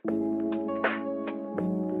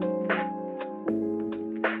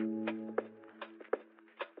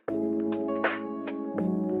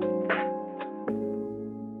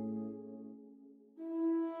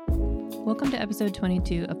Welcome to episode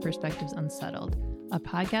 22 of Perspectives Unsettled, a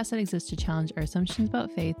podcast that exists to challenge our assumptions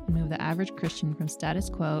about faith and move the average Christian from status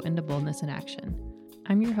quo into boldness and action.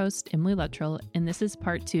 I'm your host, Emily Luttrell, and this is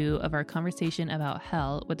part 2 of our conversation about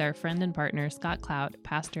hell with our friend and partner, Scott Clout,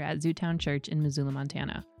 pastor at Zootown Church in Missoula,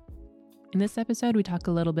 Montana. In this episode, we talk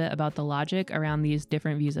a little bit about the logic around these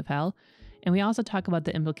different views of hell, and we also talk about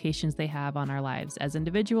the implications they have on our lives as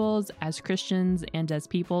individuals, as Christians, and as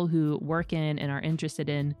people who work in and are interested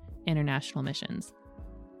in international missions.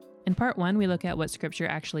 In part 1, we look at what Scripture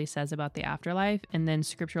actually says about the afterlife, and then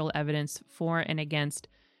scriptural evidence for and against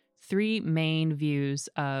 3 main views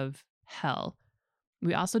of hell.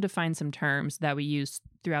 We also define some terms that we use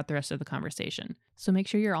throughout the rest of the conversation. So make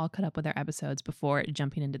sure you're all caught up with our episodes before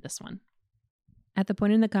jumping into this one. At the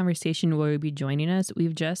point in the conversation where you'll be joining us,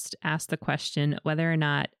 we've just asked the question whether or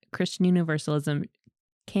not Christian universalism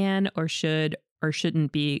can or should or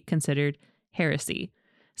shouldn't be considered heresy.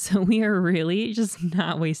 So we are really just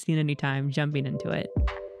not wasting any time jumping into it.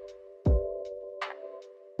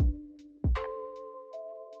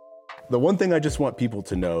 The one thing I just want people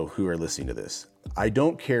to know who are listening to this, I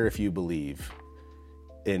don't care if you believe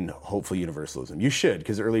in hopeful universalism. You should,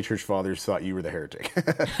 because early church fathers thought you were the heretic.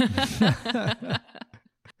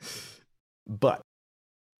 But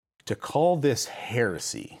to call this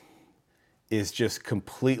heresy is just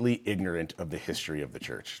completely ignorant of the history of the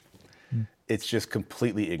church. It's just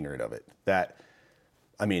completely ignorant of it.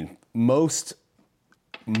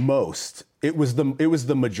 It was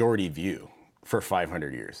the majority view for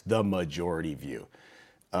 500 years, the majority view.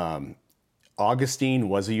 Augustine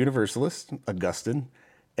was a universalist, Augustine,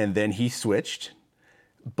 and then he switched.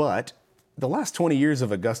 But the last 20 years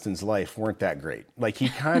of Augustine's life weren't that great. Like, he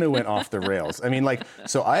kind of went off the rails.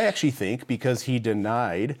 So I actually think because he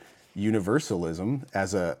denied universalism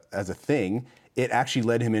as a thing, it actually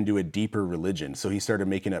led him into a deeper religion. So he started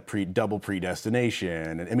making up double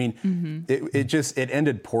predestination. And it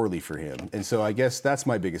ended poorly for him. And so I guess that's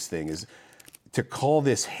my biggest thing, is to call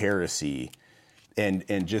this heresy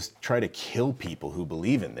and just try to kill people who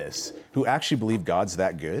believe in this, who actually believe God's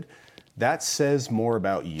that good. That says more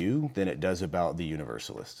about you than it does about the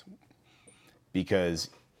universalist. Because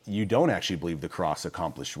you don't actually believe the cross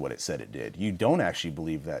accomplished what it said it did. You don't actually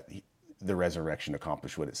believe that the resurrection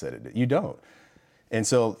accomplished what it said it did. You don't. And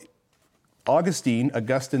so Augustine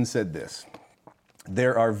said this: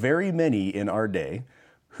 "There are very many in our day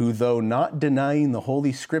who, though not denying the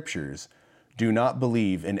Holy Scriptures, do not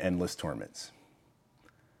believe in endless torments."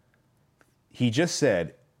 He just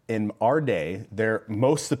said, in our day,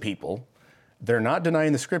 most of the people, they're not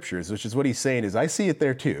denying the Scriptures, which is what he's saying is, I see it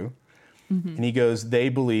there too. Mm-hmm. And he goes, they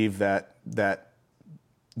believe that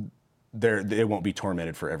they won't be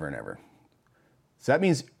tormented forever and ever. So that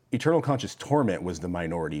means eternal conscious torment was the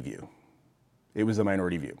minority view. It was the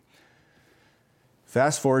minority view.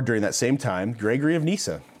 Fast forward during that same time, Gregory of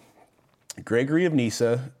Nyssa. Gregory of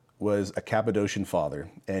Nyssa was a Cappadocian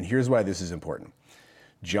father, and here's why this is important.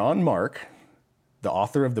 John Mark, the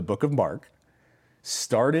author of the book of Mark,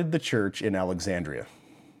 started the church in Alexandria.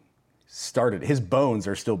 His bones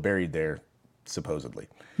are still buried there, supposedly.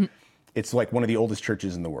 It's like one of the oldest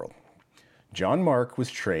churches in the world. John Mark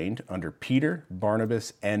was trained under Peter,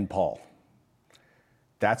 Barnabas, and Paul.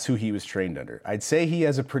 That's who he was trained under. I'd say he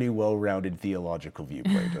has a pretty well-rounded theological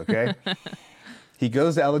viewpoint, okay? He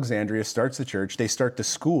goes to Alexandria, starts the church. They start the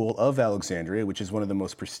school of Alexandria, which is one of the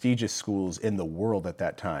most prestigious schools in the world at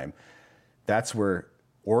that time. That's where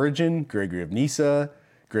Origen, Gregory of Nyssa,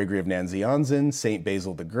 Gregory of Nazianzen, St.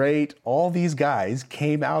 Basil the Great, all these guys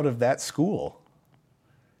came out of that school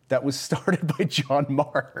that was started by John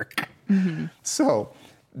Mark. Mm-hmm. So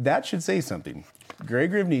that should say something.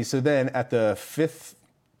 Gregory of Nyssa then at the fifth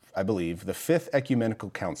ecumenical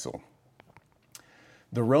council.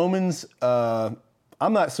 The Romans, I'm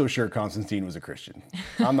not so sure Constantine was a Christian.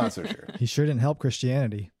 I'm not so sure. He sure didn't help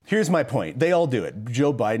Christianity. Here's my point. They all do it.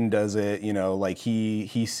 Joe Biden does it.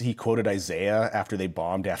 He quoted Isaiah after they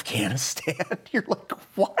bombed Afghanistan. You're like,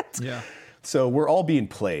 what? Yeah. So we're all being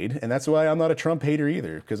played, and that's why I'm not a Trump hater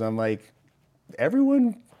either, because I'm like,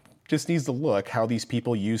 everyone just needs to look how these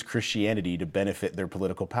people use Christianity to benefit their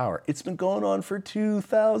political power. It's been going on for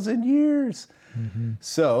 2,000 years. Mm-hmm.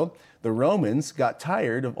 So the Romans got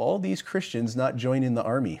tired of all these Christians not joining the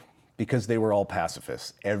army because they were all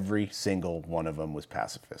pacifists. Every single one of them was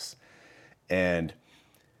pacifists. And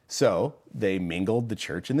so they mingled the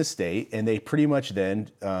church and the state, and they pretty much then,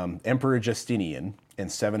 Emperor Justinian in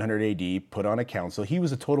 700 AD put on a council. He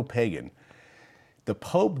was a total pagan. The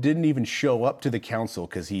Pope didn't even show up to the council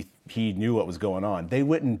because he knew what was going on. They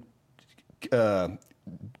went and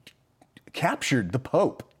captured the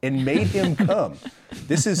Pope and made him come.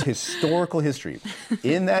 This is historical history.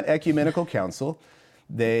 In that ecumenical council,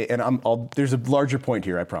 there's a larger point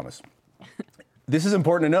here, I promise. This is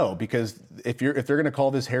important to know because if they're going to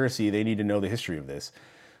call this heresy, they need to know the history of this.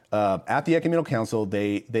 At the ecumenical council,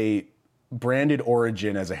 they branded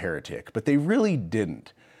Origen as a heretic, but they really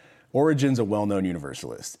didn't. Origen's a well-known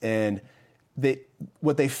universalist, and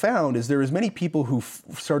what they found is there was many people who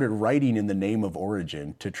started writing in the name of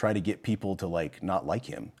Origen to try to get people to not like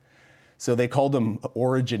him. So they called them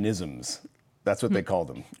Origenisms. That's what they called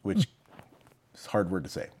them, which is a hard word to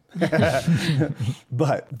say.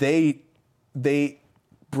 But they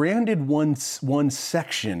branded one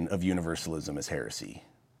section of universalism as heresy,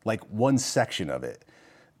 like one section of it,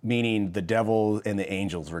 meaning the devil and the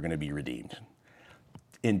angels were going to be redeemed.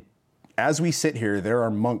 As we sit here, there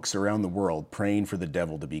are monks around the world praying for the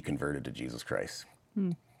devil to be converted to Jesus Christ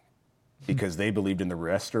because they believed in the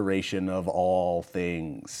restoration of all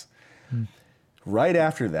things. Right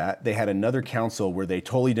after that, they had another council where they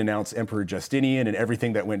totally denounced Emperor Justinian and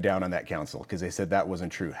everything that went down on that council because they said that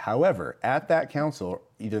wasn't true. However, at that council,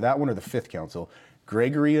 either that one or the fifth council,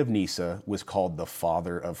 Gregory of Nyssa was called the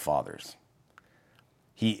Father of Fathers.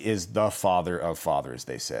 He is the Father of Fathers,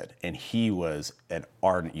 they said, and he was an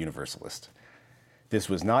ardent universalist. This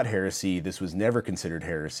was not heresy. This was never considered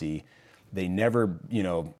heresy. They never,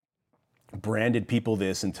 branded people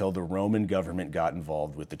this until the Roman government got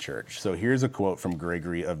involved with the church. So here's a quote from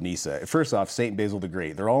Gregory of Nyssa. First off, St. Basil the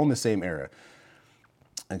Great. They're all in the same era.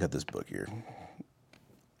 I got this book here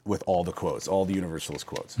with all the quotes, all the universalist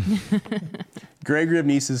quotes. Gregory of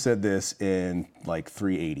Nyssa said this in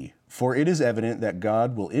 380. For it is evident that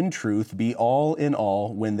God will in truth be all in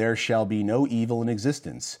all when there shall be no evil in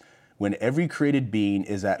existence, when every created being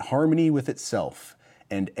is at harmony with itself,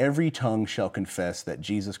 and every tongue shall confess that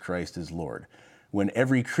Jesus Christ is Lord, when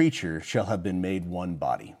every creature shall have been made one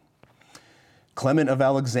body. Clement of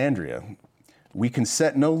Alexandria, we can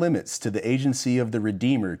set no limits to the agency of the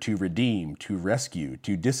Redeemer to redeem, to rescue,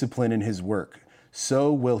 to discipline in his work.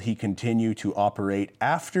 So will he continue to operate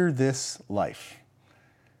after this life.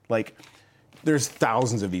 There's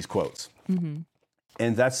thousands of these quotes. Mm-hmm.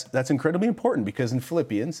 And that's incredibly important because in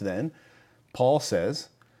Philippians then, Paul says,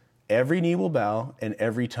 every knee will bow and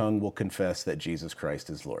every tongue will confess that Jesus Christ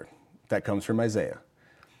is Lord. That comes from Isaiah.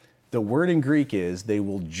 The word in Greek is, they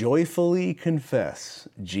will joyfully confess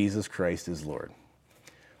Jesus Christ is Lord.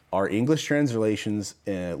 Our English translations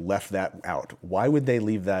left that out. Why would they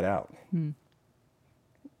leave that out?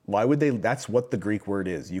 Why would they? That's what the Greek word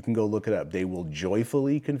is. You can go look it up. They will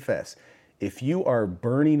joyfully confess. If you are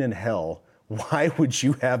burning in hell, why would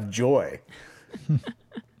you have joy?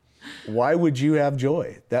 Why would you have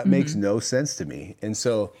joy? That makes no sense to me. And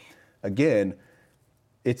so, again,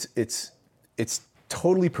 it's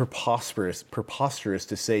totally preposterous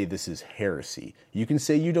to say this is heresy. You can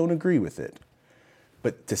say you don't agree with it,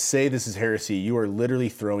 but to say this is heresy, you are literally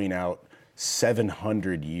throwing out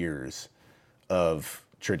 700 years of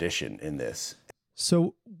tradition in this.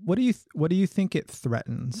 So what do you think it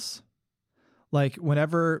threatens?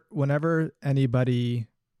 Whenever anybody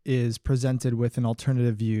is presented with an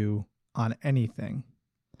alternative view on anything,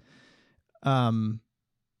 one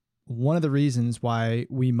of the reasons why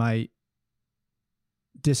we might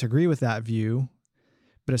disagree with that view,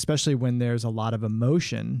 but especially when there's a lot of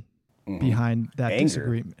emotion behind that anger.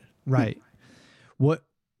 Disagreement, right? What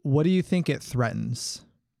do you think it threatens?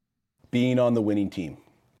 Being on the winning team.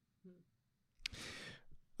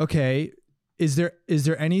 Okay, is there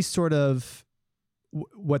any sort of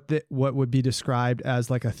what would be described as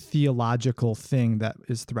a theological thing that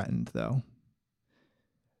is threatened, though?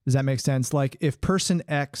 Does that make sense? If person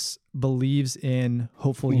X believes in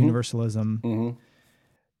hopeful universalism,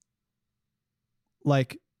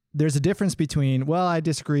 there's a difference between, well, I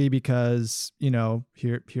disagree because,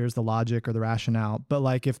 here's the logic or the rationale.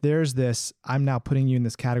 But if there's this, I'm now putting you in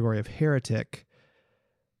this category of heretic,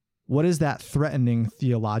 what is that threatening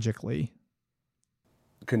theologically?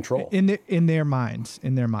 Control. In their minds.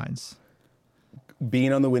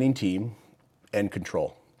 Being on the winning team and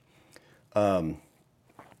control. I've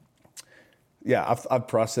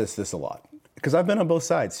processed this a lot because I've been on both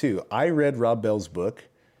sides too. I read Rob Bell's book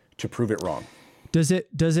to prove it wrong. Does it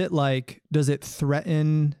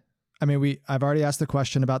threaten? I mean, I've already asked the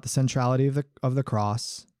question about the centrality of the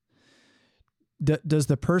cross. Does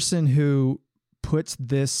the person who puts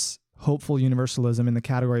this hopeful universalism in the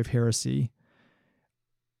category of heresy,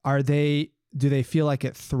 do they feel like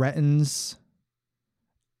it threatens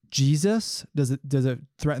Jesus? Does it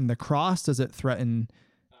threaten the cross? Does it threaten?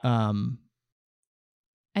 I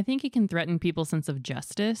think it can threaten people's sense of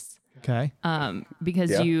justice. Okay.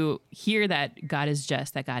 Because Yeah. you hear that God is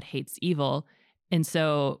just, that God hates evil. And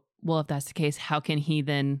so, well, if that's the case, how can he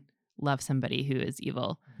then love somebody who is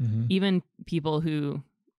evil? Mm-hmm. Even people who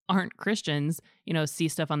aren't Christians, see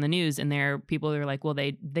stuff on the news, and there are people who are like, well,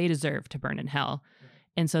 they deserve to burn in hell.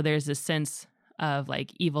 And so there's this sense of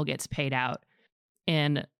like evil gets paid out.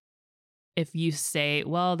 And if you say,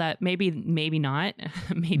 well, that maybe not,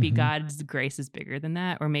 maybe Mhm. God's grace is bigger than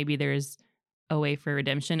that, or maybe there's a way for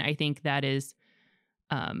redemption, I think that is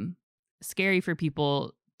scary for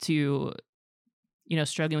people to,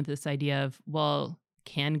 struggling with this idea of, well,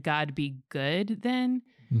 can God be good then?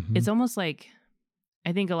 Mhm. It's almost like,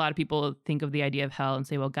 I think a lot of people think of the idea of hell and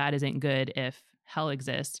say, well, God isn't good if hell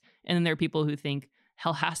exists. And then there are people who think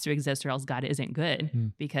hell has to exist or else God isn't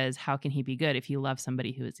good, because how can he be good if you love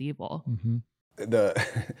somebody who is evil? Mm-hmm.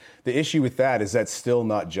 The issue with that is that's still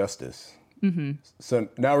not justice. Mm-hmm. So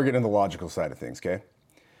now we're getting to the logical side of things, okay?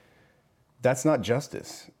 That's not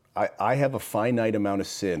justice. I have a finite amount of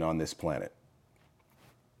sin on this planet.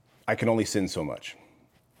 I can only sin so much.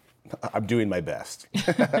 I'm doing my best.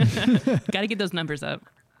 Got to get those numbers up.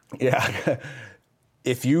 Yeah.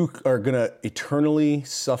 If you are going to eternally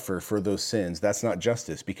suffer for those sins, that's not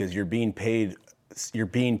justice, because you're being paid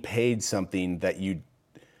something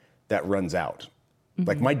that runs out. Mm-hmm.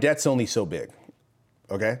 Like, my debt's only so big.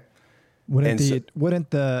 Okay?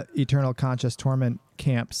 Wouldn't the eternal conscious torment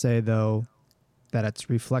camp say, though, that it's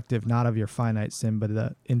reflective not of your finite sin, but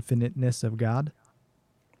the infiniteness of God?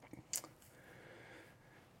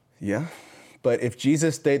 Yeah. But if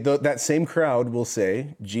Jesus, that same crowd will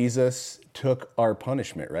say, Jesus took our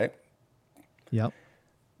punishment, right? Yep.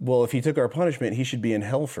 Well, if he took our punishment, he should be in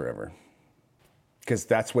hell forever, because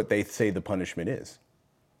that's what they say the punishment is.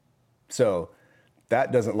 So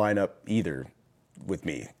that doesn't line up either with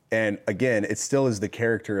me. And again, it still is the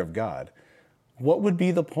character of God. What would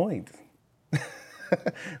be the point?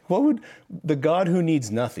 What would the God who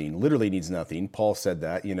needs nothing, literally needs nothing? Paul said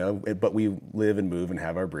that, but we live and move and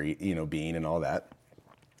have our being and all that.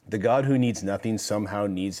 The God who needs nothing somehow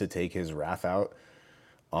needs to take his wrath out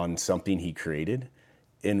on something he created,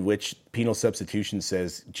 in which penal substitution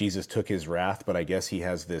says Jesus took his wrath, but I guess he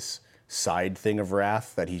has this side thing of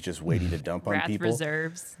wrath that he's just waiting to dump on people. Wrath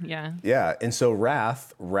reserves, yeah. Yeah, and so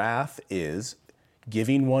wrath is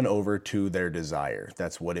giving one over to their desire.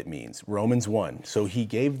 That's what it means. Romans 1. So he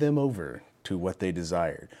gave them over to what they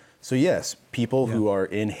desired. So yes, people who are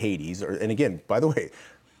in Hades, and again, by the way,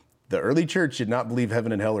 the early church did not believe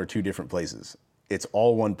heaven and hell are two different places. It's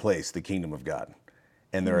all one place, the kingdom of God.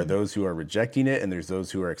 And there are those who are rejecting it, and there's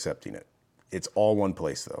those who are accepting it. It's all one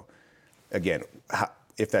place, though. Again,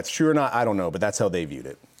 if that's true or not, I don't know, but that's how they viewed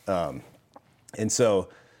it. And so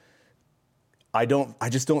I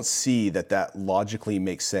just don't see that logically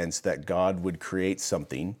makes sense, that God would create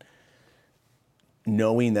something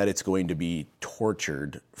knowing that it's going to be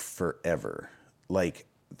tortured forever. Like,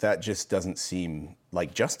 that just doesn't seem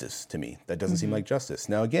like justice to me. That doesn't seem like justice.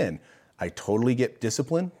 Now, again, I totally get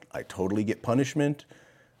discipline. I totally get punishment.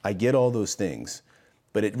 I get all those things.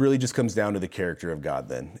 But it really just comes down to the character of God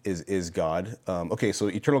then. Is God... okay, so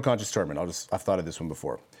eternal conscious torment. I've thought of this one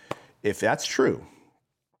before. If that's true,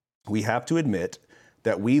 we have to admit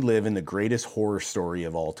that we live in the greatest horror story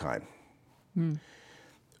of all time.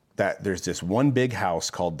 That there's this one big house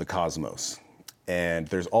called the cosmos, and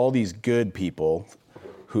there's all these good people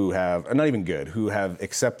who have, not even good, who have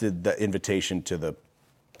accepted the invitation to the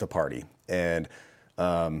party, and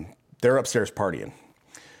they're upstairs partying.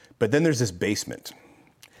 But then there's this basement,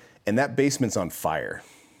 and that basement's on fire.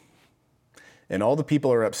 And all the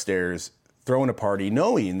people are upstairs throwing a party,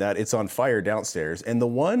 knowing that it's on fire downstairs, and the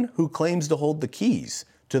one who claims to hold the keys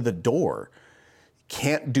to the door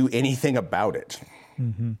can't do anything about it.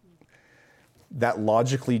 Mm-hmm. That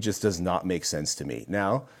logically just does not make sense to me.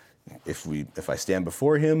 Now, if I stand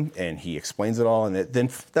before him and he explains it all, then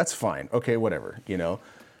that's fine. Okay, whatever,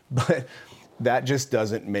 But that just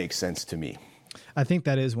doesn't make sense to me. I think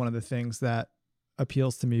that is one of the things that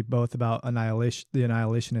appeals to me both about the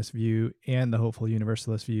annihilationist view and the hopeful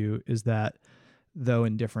universalist view, is that though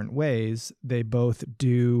in different ways, they both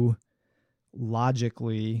do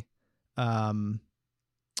logically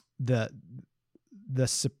the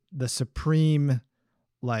supreme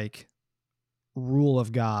like rule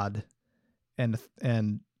of God and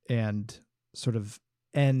sort of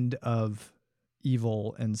end of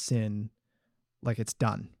evil and sin, like it's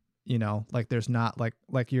done. Like there's not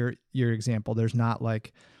like your example, there's not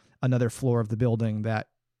like another floor of the building that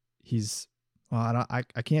he's, well, I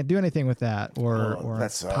can't do anything with that, or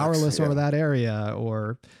that sucks. Powerless over that area,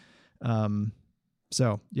 or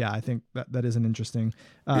So yeah, I think that is an interesting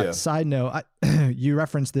Yeah. side note. You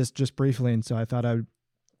referenced this just briefly, and so I thought I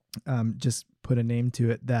would just put a name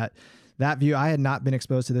to it. That view, I had not been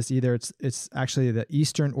exposed to this either. It's actually the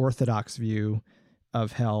Eastern Orthodox view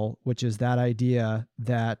of hell, which is that idea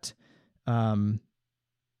that heaven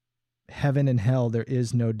and hell, there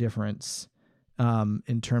is no difference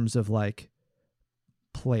in terms of like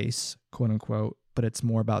place, quote unquote, but it's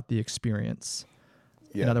more about the experience.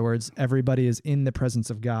 Yeah. In other words, everybody is in the presence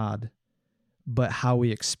of God, but how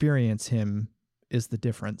we experience him is the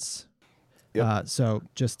difference. Yep. So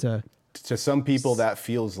just to some people that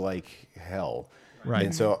feels like hell. Right.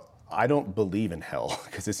 And so I don't believe in hell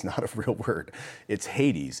because it's not a real word. It's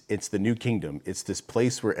Hades. It's the new kingdom. It's this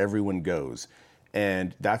place where everyone goes.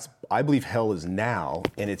 And I believe hell is now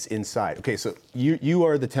and it's inside. Okay, so you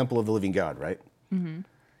are the temple of the living God, right? Mm-hmm.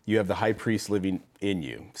 You have the high priest living in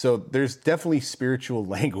you. So there's definitely spiritual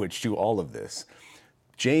language to all of this.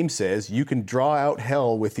 James says you can draw out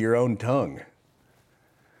hell with your own tongue.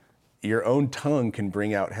 Your own tongue can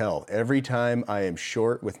bring out hell. Every time I am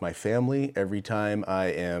short with my family, every time I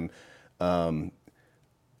am,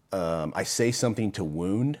 I say something to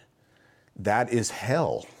wound, that is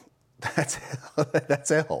hell. That's hell. That's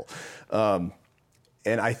hell.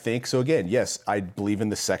 And I think so. Again, yes, I believe in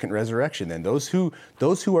the second resurrection. And those who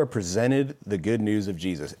are presented the good news of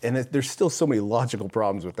Jesus, and there's still so many logical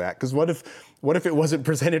problems with that. Because what if it wasn't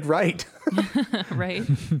presented right? Right.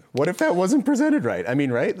 What if that wasn't presented right? I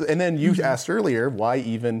mean, right? And then you asked earlier why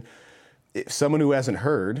even if someone who hasn't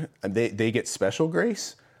heard, they get special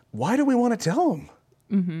grace. Why do we want to tell them?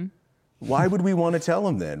 Mm-hmm. Why would we want to tell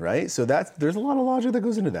them then, right? So there's a lot of logic that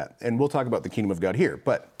goes into that. And we'll talk about the kingdom of God here.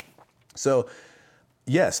 But so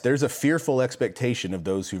yes, there's a fearful expectation of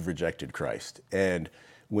those who've rejected Christ. And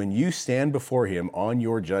when you stand before him on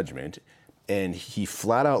your judgment and he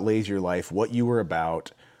flat out lays your life, what you were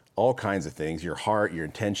about, all kinds of things, your heart, your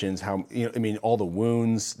intentions, all the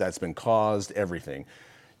wounds that's been caused, everything.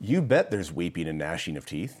 You bet there's weeping and gnashing of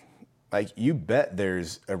teeth. Like you bet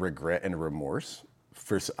there's a regret and a remorse.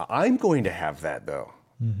 I'm going to have that though.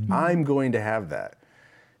 Mm-hmm. I'm going to have that.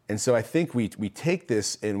 And so I think we take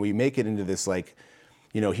this and we make it into this like,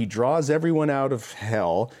 he draws everyone out of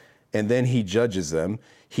hell and then he judges them.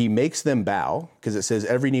 He makes them bow because it says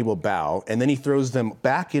every knee will bow. And then he throws them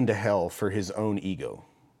back into hell for his own ego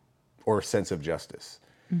or sense of justice.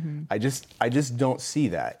 Mm-hmm. I just don't see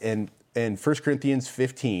that. And 1 Corinthians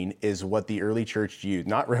 15 is what the early church used,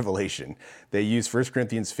 not Revelation. They use 1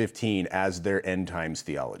 Corinthians 15 as their end times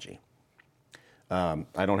theology.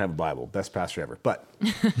 I don't have a Bible, best pastor ever, but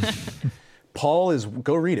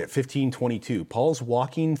go read it, 15:22. Paul's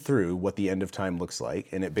walking through what the end of time looks like,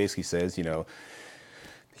 and it basically says,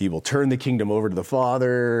 he will turn the kingdom over to the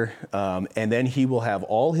Father, and then he will have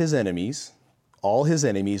all his enemies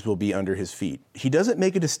will be under his feet. He doesn't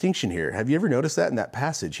make a distinction here. Have you ever noticed that in that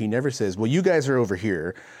passage? He never says, well, you guys are over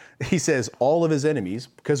here. He says all of his enemies,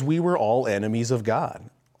 because we were all enemies of God,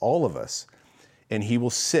 all of us. And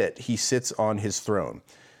he sits on his throne.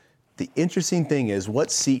 The interesting thing is,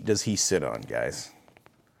 what seat does he sit on, guys?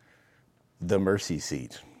 The mercy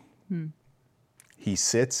seat. He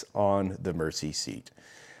sits on the mercy seat,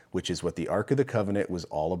 which is what the Ark of the Covenant was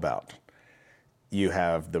all about. You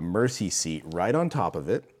have the mercy seat right on top of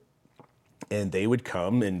it, and they would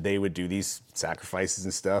come and they would do these sacrifices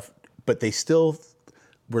and stuff, but they still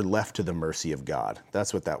were left to the mercy of God.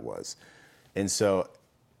 That's what that was. And so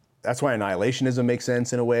that's why annihilationism makes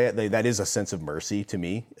sense in a way. That is a sense of mercy to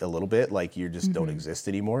me, a little bit, like you just don't exist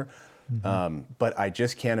anymore. Mm-hmm. But I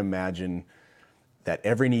just can't imagine that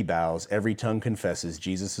every knee bows, every tongue confesses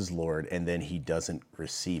Jesus is Lord, and then he doesn't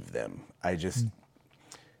receive them.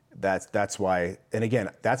 That's why, and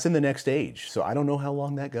again, that's in the next age. So I don't know how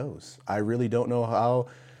long that goes. I really don't know how,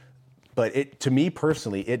 but to me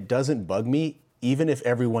personally, it doesn't bug me, even if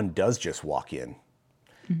everyone does just walk in.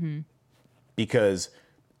 Mm-hmm. Because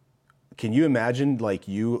can you imagine, like,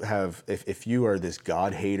 if you are this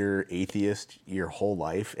God hater, atheist your whole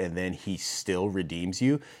life, and then he still redeems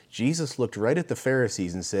you? Jesus looked right at the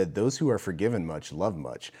Pharisees and said, those who are forgiven much love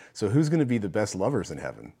much. So who's going to be the best lovers in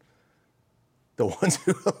heaven? The ones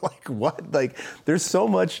who what? There's so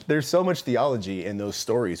much theology in those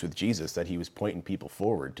stories with Jesus that he was pointing people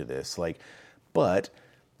forward to this. But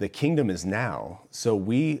the kingdom is now. So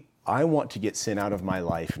I want to get sin out of my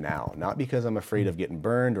life now, not because I'm afraid of getting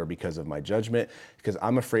burned or because of my judgment, because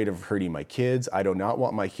I'm afraid of hurting my kids. I do not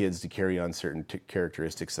want my kids to carry on certain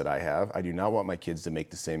characteristics that I have. I do not want my kids to make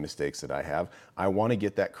the same mistakes that I have. I want to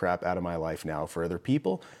get that crap out of my life now for other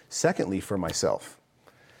people. Secondly, for myself,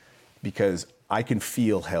 because I can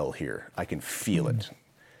feel hell here. I can feel it.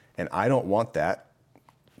 And I don't want that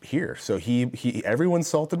here. So he everyone's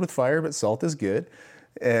salted with fire, but salt is good.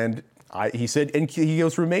 And he said, and he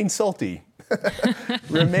goes, remain salty,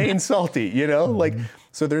 remain salty, you know, like,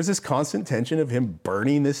 so there's this constant tension of him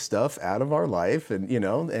burning this stuff out of our life. And, you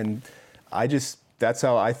know, and that's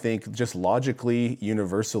how I think, just logically,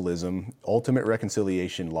 universalism, ultimate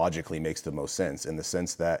reconciliation logically makes the most sense, in the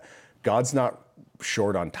sense that God's not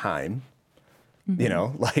short on time, you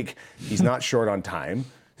know, like he's not short on time.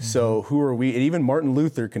 So who are we? And even Martin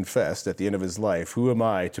Luther confessed at the end of his life, who am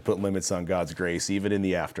I to put limits on God's grace, even in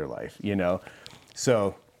the afterlife, you know?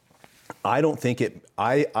 So I don't think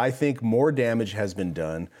I think more damage has been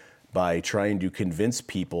done by trying to convince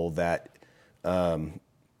people that, you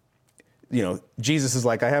know, Jesus is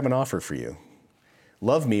like, I have an offer for you.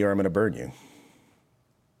 Love me or I'm going to burn you.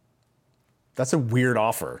 That's a weird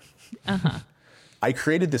offer. I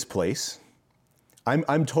created this place.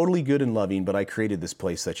 I'm totally good and loving, but I created this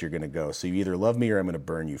place that you're going to go. So you either love me or I'm going to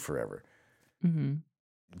burn you forever.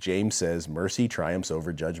 James says mercy triumphs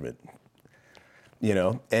over judgment. You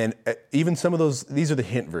know, and even some of those, these are the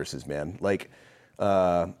hint verses, man. Like,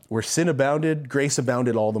 where sin abounded, grace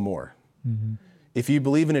abounded all the more. If you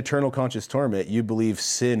believe in eternal conscious torment, you believe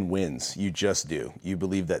sin wins. You just do. You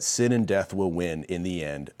believe that sin and death will win in the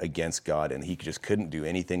end against God, and he just couldn't do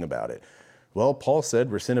anything about it. Well, Paul said,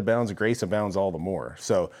 where sin abounds, grace abounds all the more.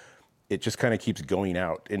 So it just kind of keeps going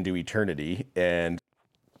out into eternity. And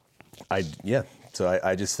I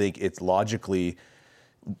just think it's logically,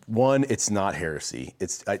 one, it's not heresy.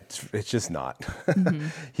 It's just not.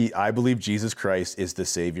 I believe Jesus Christ is the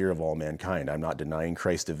Savior of all mankind. I'm not denying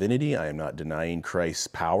Christ's divinity. I am not denying Christ's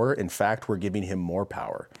power. In fact, we're giving him more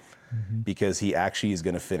power because he actually is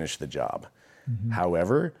going to finish the job.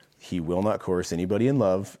 However, he will not coerce anybody in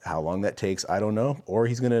love. How long that takes, I don't know. Or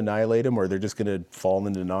he's going to annihilate them, or they're just going to fall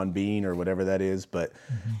into non-being or whatever that is. But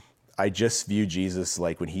I just view Jesus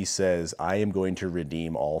like when he says, I am going to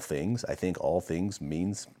redeem all things. I think all things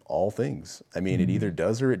means all things. I mean, it either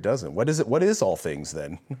does or it doesn't. What is it? What is all things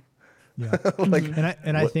then? Yeah.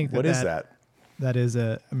 I think what is that? That is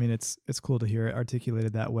I mean, it's cool to hear it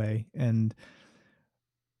articulated that way. And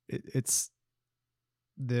it's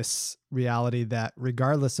this reality that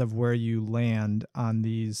regardless of where you land on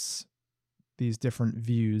these different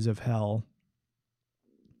views of hell,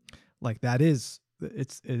 like it is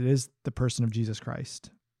the person of Jesus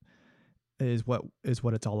Christ is what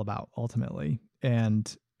it's all about ultimately.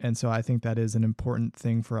 And so I think that is an important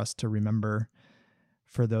thing for us to remember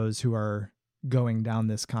for those who are going down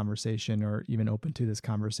this conversation or even open to this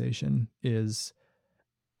conversation, is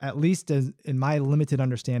at least as in my limited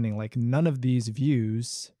understanding, like none of these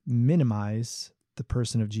views minimize the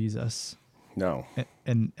person of Jesus. No.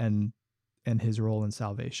 And his role in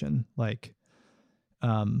salvation. Like,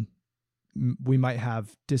 we might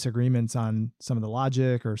have disagreements on some of the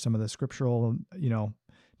logic or some of the scriptural,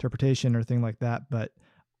 interpretation or thing like that, but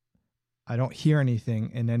I don't hear anything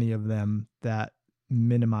in any of them that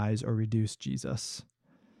minimize or reduce Jesus.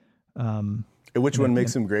 Which one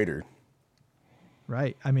makes him greater?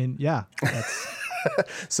 Right. I mean, yeah. That's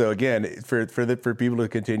So again, for people to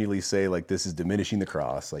continually say like this is diminishing the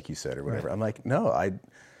cross, like you said, or whatever, right. I'm like, no,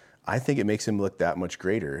 I think it makes him look that much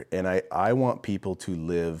greater, and I want people to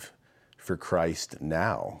live for Christ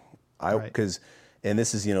now. Because and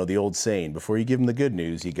this is the old saying: before you give them the good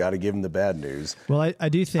news, you got to give them the bad news. Well, I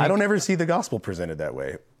do think I don't ever see the gospel presented that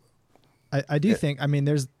way. I do think. I mean,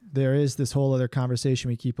 there is this whole other conversation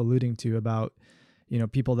we keep alluding to about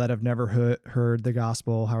people that have never heard the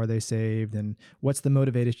gospel. How are they saved? And what's the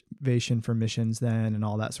motivation for missions then, and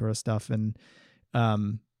all that sort of stuff. And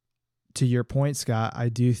to your point, Scott, I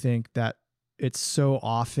do think that it's so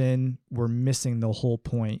often we're missing the whole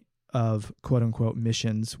point of quote unquote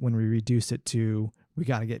missions when we reduce it to, we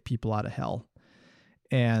got to get people out of hell.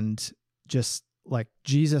 And just like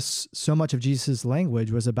Jesus, so much of Jesus'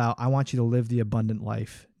 language was about, I want you to live the abundant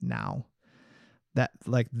life now.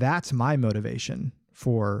 That's my motivation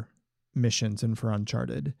for missions and for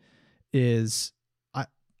Uncharted is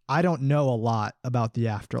I don't know a lot about the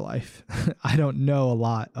afterlife. I don't know a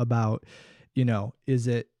lot about, is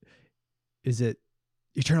it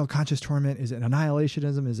eternal conscious torment? Is it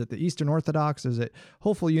annihilationism? Is it the Eastern Orthodox? Is it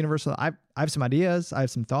hopeful universal? I have some ideas. I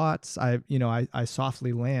have some thoughts. I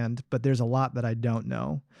softly land, but there's a lot that I don't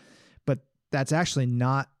know. But that's actually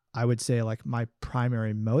not, I would say, like my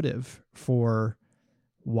primary motive for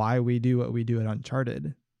why we do what we do at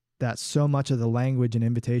Uncharted. That so much of the language and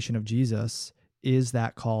invitation of Jesus is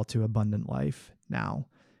that call to abundant life now,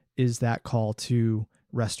 is that call to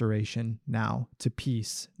restoration now, to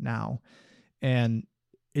peace now. And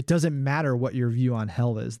it doesn't matter what your view on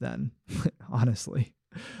hell is then, honestly.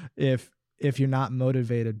 If if you're not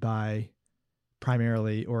motivated by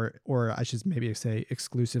primarily, or I should maybe say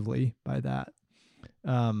exclusively by that.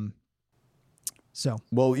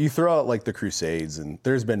 Well, you throw out like the Crusades, and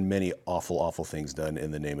there's been many awful things done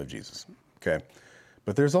in the name of Jesus. Okay.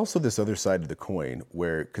 But there's also this other side of the coin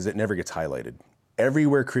where, because it never gets highlighted,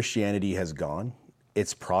 everywhere Christianity has gone,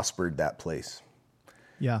 it's prospered that place.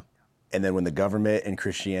 Yeah. And then when the government and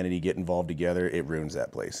Christianity get involved together, it ruins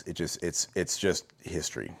that place. It's just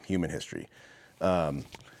history, human history.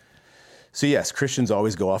 So yes, Christians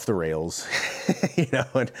always go off the rails,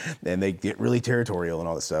 and they get really territorial and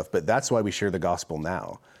all that stuff. But that's why we share the gospel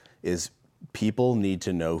now, is people need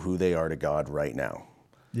to know who they are to God right now.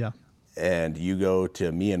 Yeah. And you go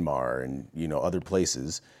to Myanmar and, other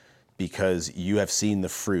places because you have seen the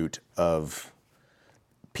fruit of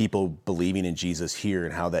people believing in Jesus here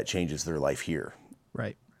and how that changes their life here.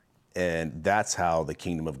 Right. And that's how the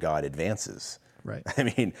kingdom of God advances. Right.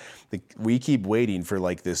 I mean, we keep waiting for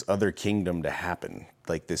like this other kingdom to happen,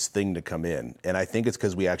 like this thing to come in. And I think it's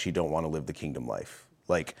because we actually don't want to live the kingdom life.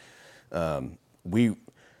 Like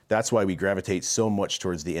that's why we gravitate so much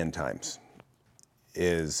towards the end times.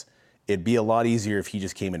 It'd be a lot easier if he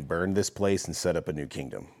just came and burned this place and set up a new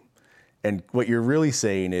kingdom. And what you're really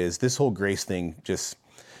saying is this whole grace thing just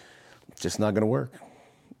not going to work.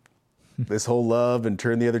 This whole love and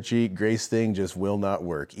turn the other cheek grace thing just will not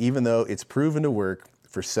work, even though it's proven to work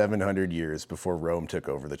for 700 years before Rome took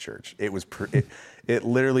over the church. It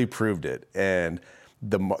literally proved it. And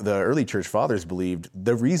the early church fathers believed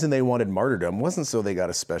the reason they wanted martyrdom wasn't so they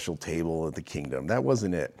got a special table at the kingdom. That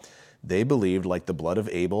wasn't it. They believed, like the blood of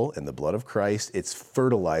Abel and the blood of Christ, it's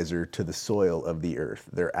fertilizer to the soil of the earth.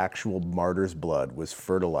 Their actual martyr's blood was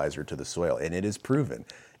fertilizer to the soil, and it is proven.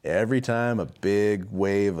 Every time a big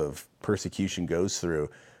wave of persecution goes through,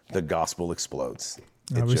 the gospel explodes.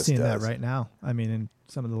 We're seeing that right now. I mean, in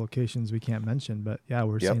some of the locations we can't mention, but yeah,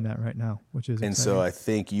 we're seeing that right now, which is exciting. And so I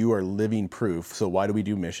think you are living proof. So why do we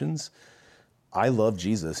do missions? I love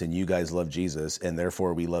Jesus and you guys love Jesus, and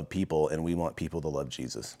therefore we love people and we want people to love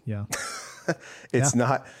Jesus. Yeah.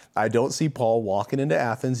 Not, I don't see Paul walking into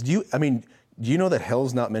Athens. Do you know that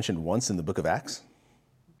hell's not mentioned once in the book of Acts?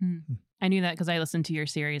 I knew that because I listened to your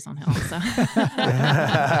series on hell. So.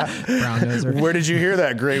 Brown noser. Where did you hear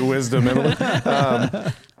that great wisdom, Emily?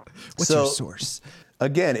 What's your source?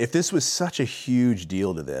 Again, if this was such a huge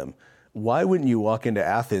deal to them, why wouldn't you walk into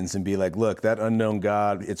Athens and be like, look, that unknown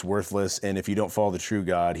God, it's worthless. And if you don't follow the true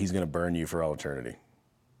God, he's going to burn you for all eternity.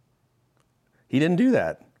 He didn't do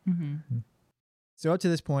that. Mm-hmm. So up to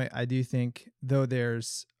this point, I do think, though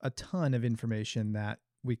there's a ton of information that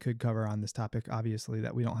we could cover on this topic, obviously,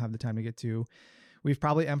 that we don't have the time to get to, we've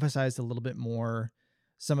probably emphasized a little bit more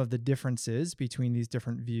some of the differences between these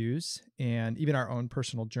different views and even our own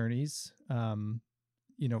personal journeys,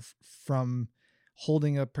 from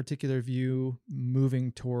holding a particular view,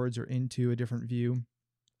 moving towards or into a different view.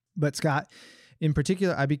 But Scott, in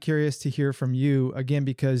particular, I'd be curious to hear from you again,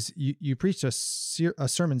 because you preached a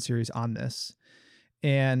sermon series on this.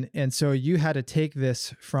 And so you had to take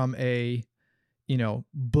this from a,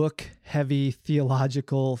 book heavy,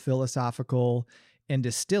 theological, philosophical, and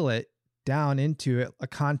distill it down into a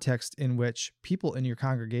context in which people in your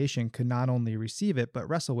congregation could not only receive it, but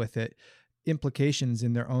wrestle with it, implications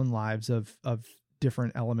in their own lives of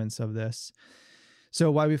different elements of this.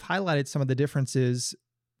 So while we've highlighted some of the differences,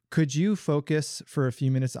 could you focus for a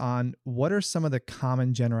few minutes on what are some of the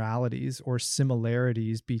common generalities or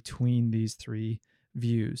similarities between these three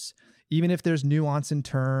views? Even if there's nuance in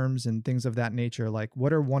terms and things of that nature, like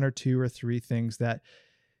what are one or two or three things that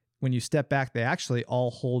when you step back, they actually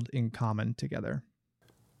all hold in common together?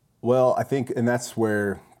 Well, I think, and that's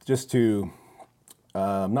where, just to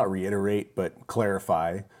not reiterate, but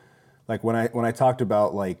clarify, like when I talked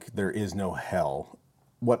about like there is no hell,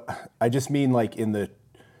 what I just mean like in the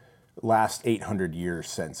last 800 years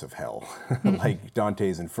sense of hell, like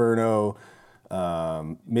Dante's Inferno,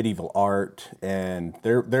 medieval art, and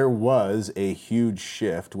there was a huge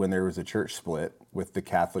shift when there was a church split with the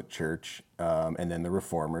Catholic Church and then the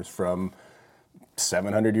Reformers from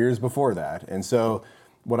 700 years before that. And so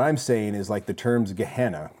what I'm saying is like the terms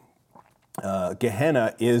Gehenna.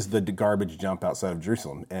 Gehenna is the garbage dump outside of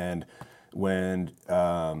Jerusalem. And when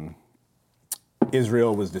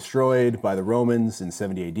Israel was destroyed by the Romans in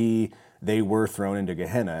 70 AD, they were thrown into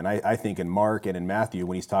Gehenna. And I think in Mark and in Matthew,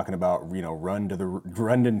 when he's talking about,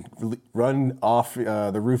 run off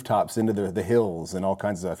the rooftops into the hills and all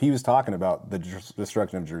kinds of stuff, he was talking about the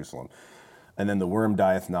destruction of Jerusalem. And then the worm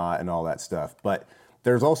dieth not and all that stuff. But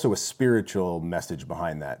there's also a spiritual message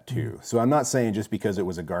behind that too. Mm-hmm. So I'm not saying just because it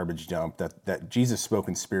was a garbage dump that Jesus spoke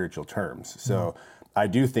in spiritual terms. So I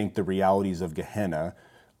do think the realities of Gehenna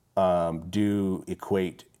do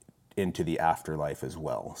equate into the afterlife as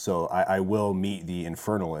well. So I will meet the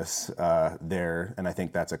infernalists there, and I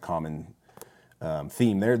think that's a common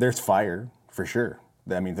theme. There's fire, for sure.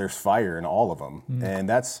 I mean, there's fire in all of them. And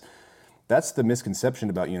that's the misconception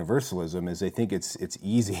about universalism, is they think it's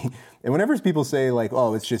easy. And whenever people say like,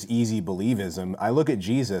 oh, it's just easy believism, I look at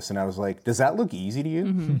Jesus and I was like, does that look easy to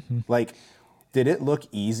you? Like, did it look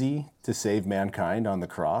easy to save mankind on the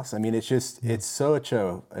cross? I mean, it's such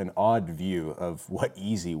an odd view of what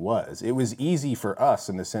easy was. It was easy for us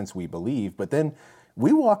in the sense we believe, but then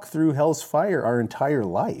we walk through hell's fire our entire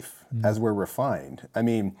life as we're refined. I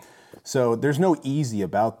mean, so there's no easy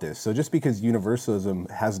about this. So just because universalism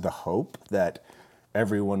has the hope that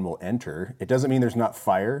everyone will enter, it doesn't mean there's not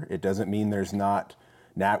fire. It doesn't mean there's not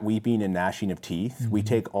weeping and gnashing of teeth. We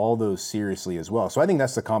take all those seriously as well. So I think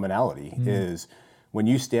that's the commonality, is when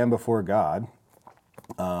you stand before God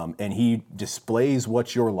and he displays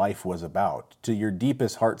what your life was about to your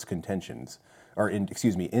deepest heart's intentions.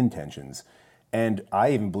 And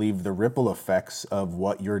I even believe the ripple effects of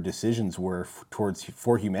what your decisions were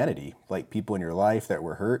for humanity, like people in your life that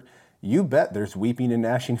were hurt. You bet there's weeping and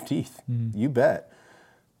gnashing of teeth. You bet.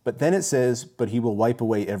 But then it says, but he will wipe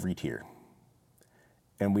away every tear.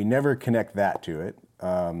 And we never connect that to it.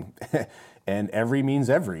 And every means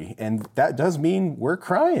every. And that does mean we're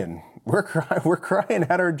crying. We're crying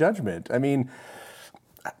at our judgment. I mean,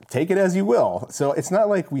 take it as you will. So it's not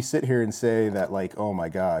like we sit here and say that like, oh my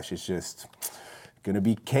gosh, it's just going to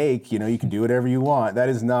be cake. You know, you can do whatever you want.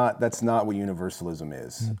 That's not what universalism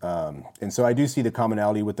is. And so I do see the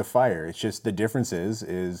commonality with the fire. It's just the difference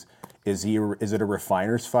is it a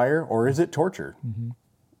refiner's fire or is it torture?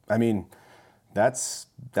 I mean, that's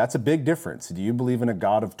a big difference. Do you believe in a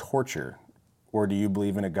God of torture or do you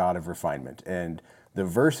believe in a God of refinement? And the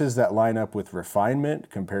verses that line up with refinement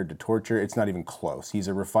compared to torture, it's not even close. He's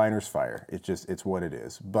a refiner's fire. It's what it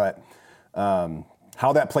is. But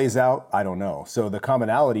how that plays out, I don't know. So the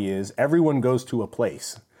commonality is everyone goes to a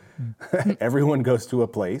place. Everyone goes to a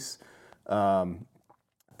place.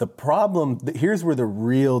 The problem, here's where the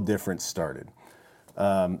real difference started.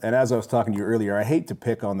 And as I was talking to you earlier, I hate to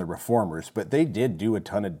pick on the reformers, but they did do a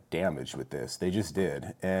ton of damage with this. They just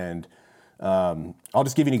did. And I'll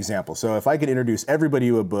just give you an example. So if I could introduce everybody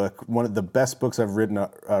to a book, one of the best books I've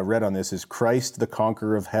read on this is Christ, the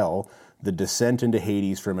Conqueror of Hell, The Descent into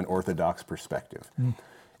Hades from an Orthodox Perspective.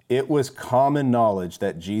 It was common knowledge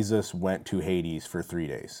that Jesus went to Hades for 3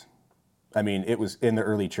 days. I mean, it was in the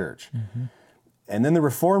early church. And then the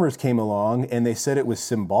reformers came along and they said it was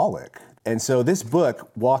symbolic. And so this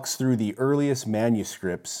book walks through the earliest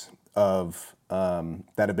manuscripts of that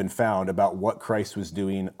have been found about what Christ was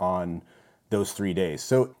doing on those 3 days.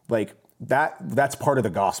 So like that's part of the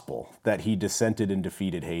gospel, that he descended and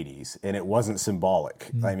defeated Hades, and it wasn't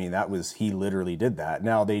symbolic. I mean, he literally did that.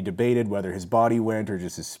 Now they debated whether his body went or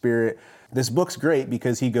just his spirit. This book's great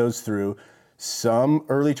because he goes through some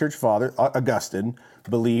early church father, Augustine,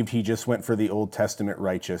 believed he just went for the Old Testament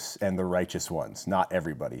righteous and the righteous ones, not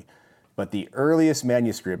everybody. But the earliest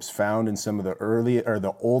manuscripts found in some of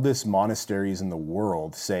the oldest monasteries in the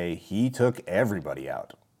world say he took everybody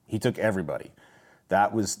out. He took everybody.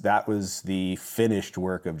 That was the finished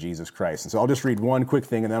work of Jesus Christ. And so I'll just read one quick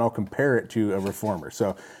thing and then I'll compare it to a reformer.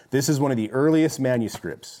 So this is one of the earliest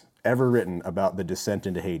manuscripts ever written about the descent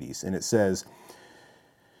into Hades. And it says,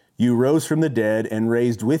 "You rose from the dead and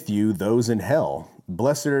raised with you those in hell.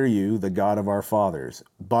 Blessed are you, the God of our fathers.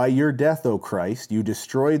 By your death, O Christ, you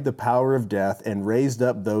destroyed the power of death and raised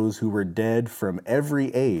up those who were dead from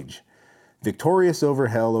every age. Victorious over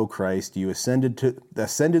hell, O Christ, you ascended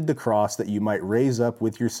the cross that you might raise up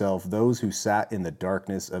with yourself those who sat in the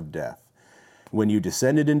darkness of death. When you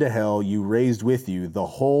descended into hell, you raised with you the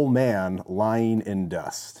whole man lying in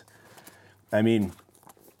dust." I mean,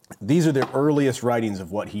 these are the earliest writings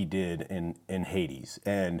of what he did in Hades.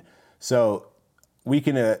 And so we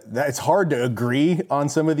can, it's hard to agree on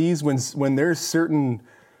some of these when there's certain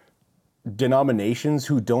denominations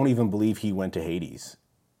who don't even believe he went to Hades.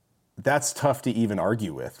 That's tough to even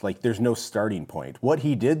argue with. Like, there's no starting point. What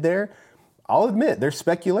he did there, I'll admit, there's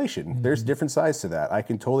speculation. There's different sides to that. I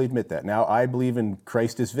can totally admit that. Now, I believe in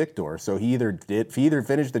Christ as victor. So he either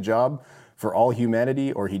finished the job for all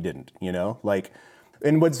humanity or he didn't, you know? Like,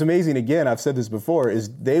 and what's amazing, again, I've said this before, is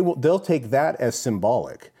they'll take that as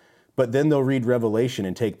symbolic, but then they'll read Revelation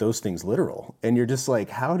and take those things literal. And you're just like,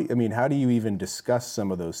 how do you even discuss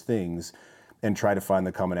some of those things and try to find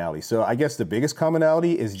the commonality? So I guess the biggest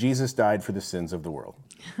commonality is Jesus died for the sins of the world.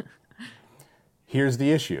 Here's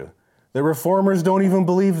the issue. The reformers don't even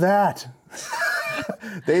believe that.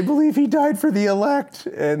 They believe he died for the elect,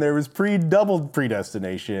 and there was double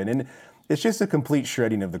predestination. And it's just a complete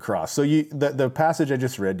shredding of the cross. So the passage I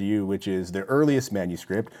just read to you, which is the earliest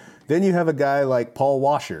manuscript, then you have a guy like Paul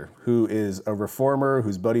Washer, who is a reformer,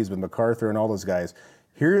 who's buddies with MacArthur and all those guys.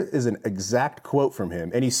 Here is an exact quote from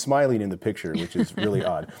him, and he's smiling in the picture, which is really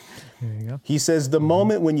odd. There you go. He says, "The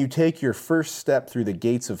moment when you take your first step through the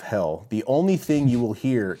gates of hell, the only thing you will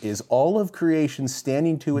hear is all of creation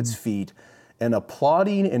standing to its feet and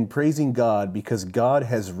applauding and praising God because God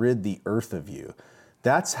has rid the earth of you.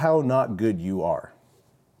 That's how not good you are."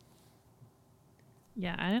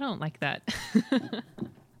 Yeah, I don't like that.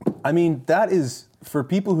 I mean, that is, for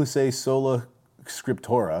people who say sola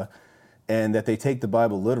scriptura and that they take the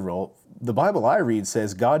Bible literal, the Bible I read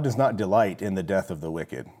says God does not delight in the death of the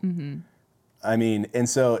wicked. Mm-hmm. I mean, and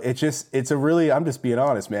so it's a really, I'm just being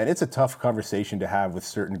honest, man, it's a tough conversation to have with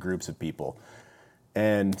certain groups of people.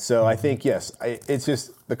 And so I think, yes, it's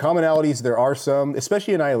just the commonalities, there are some,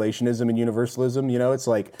 especially annihilationism and universalism, it's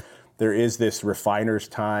like there is this refiner's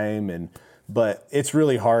time, but it's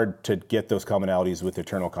really hard to get those commonalities with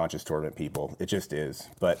eternal conscious torment people. It just is.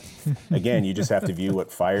 But again, you just have to view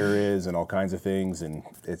what fire is and all kinds of things. And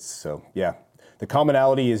it's so, yeah. The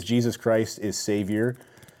commonality is Jesus Christ is Savior.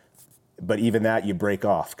 But even that you break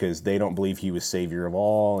off because they don't believe he was Savior of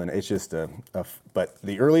all. And it's just but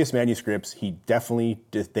the earliest manuscripts, he definitely,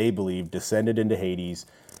 they believe, descended into Hades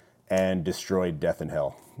and destroyed death and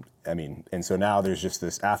hell. I mean, and so now there's just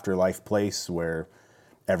this afterlife place where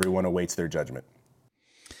everyone awaits their judgment.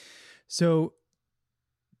 So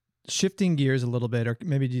shifting gears a little bit, or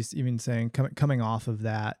maybe just even saying, coming off of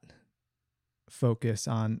that focus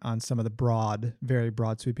on some of the very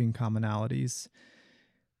broad sweeping commonalities,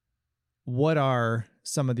 what are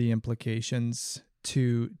some of the implications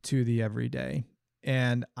to the everyday?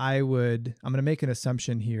 And I'm going to make an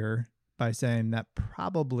assumption here by saying that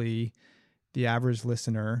probably the average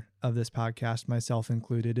listener of this podcast, myself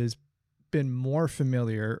included, has been more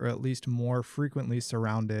familiar, or at least more frequently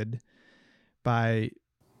surrounded by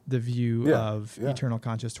the view of eternal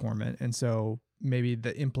conscious torment. And so maybe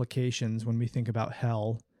the implications when we think about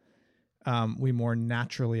hell, we more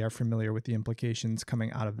naturally are familiar with the implications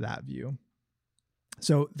coming out of that view.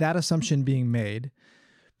 So that assumption being made,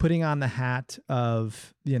 putting on the hat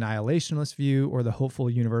of the annihilationist view or the hopeful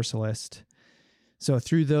universalist. So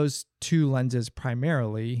through those two lenses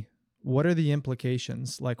primarily, what are the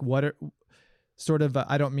implications? Like what are sort of,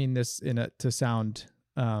 I don't mean this to sound,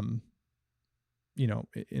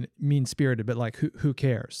 mean-spirited, but like who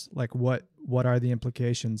cares? Like what are the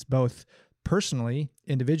implications, both personally,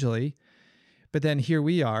 individually, but then here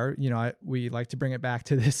we are, we like to bring it back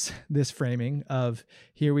to this framing of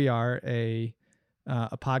here we are, a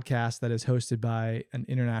podcast that is hosted by an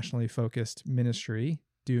internationally focused ministry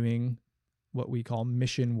doing what we call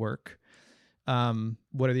mission work.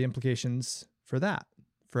 What are the implications for that,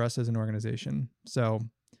 for us as an organization? So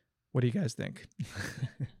what do you guys think?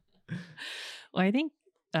 Well, I think,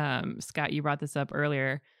 Scott, you brought this up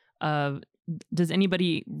earlier of, does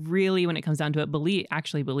anybody really, when it comes down to it,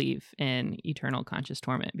 actually believe in eternal conscious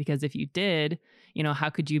torment? Because if you did, how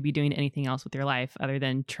could you be doing anything else with your life other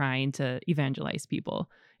than trying to evangelize people?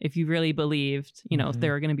 If you really believed, if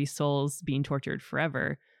there are going to be souls being tortured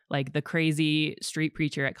forever, like the crazy street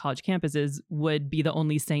preacher at college campuses would be the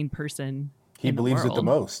only sane person. He believes it the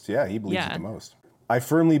most. Yeah, he believes it the most. I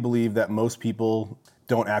firmly believe that most people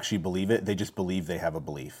don't actually believe it. They just believe they have a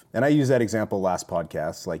belief. And I use that example last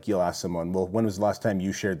podcast. Like you'll ask someone, well, when was the last time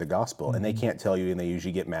you shared the gospel? Mm-hmm. And they can't tell you, and they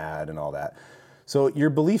usually get mad and all that. So your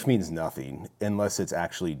belief means nothing unless it's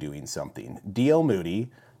actually doing something. D.L. Moody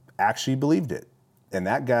actually believed it. And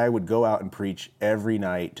that guy would go out and preach every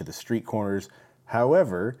night to the street corners.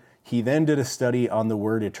 However, he then did a study on the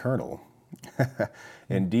word eternal.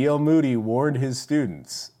 And D.L. Moody warned his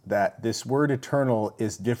students that this word eternal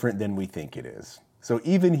is different than we think it is. So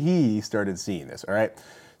even he started seeing this, all right?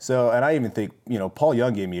 So, and I even think, Paul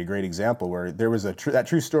Young gave me a great example where there was that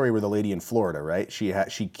true story where the lady in Florida, right?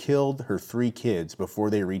 She killed her 3 kids before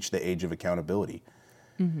they reached the age of accountability.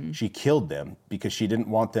 Mm-hmm. She killed them because she didn't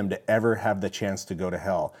want them to ever have the chance to go to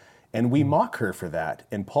hell. And we mock her for that.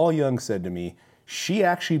 And Paul Young said to me, she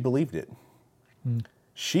actually believed it. Mm.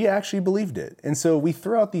 She actually believed it. And so we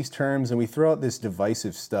throw out these terms and we throw out this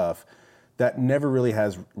divisive stuff that never really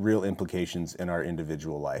has real implications in our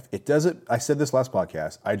individual life. It doesn't, I said this last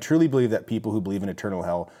podcast, I truly believe that people who believe in eternal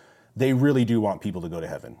hell, they really do want people to go to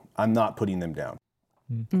heaven. I'm not putting them down.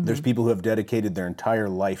 Mm-hmm. There's people who have dedicated their entire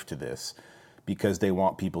life to this because they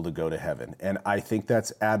want people to go to heaven. And I think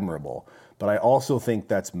that's admirable, but I also think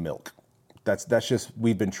that's milk. That's just,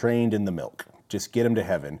 we've been trained in the milk. Just get them to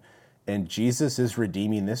heaven. And Jesus is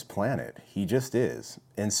redeeming this planet. He just is.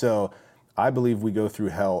 And so I believe we go through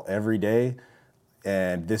hell every day,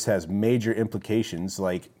 and this has major implications.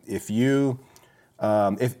 Like if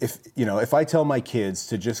I tell my kids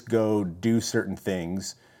to just go do certain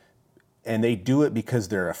things and they do it because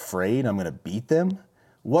they're afraid I'm going to beat them,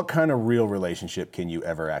 what kind of real relationship can you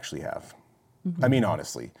ever actually have? I mean,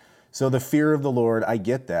 honestly. So the fear of the Lord, I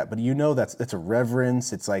get that, but that's a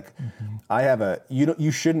reverence. It's like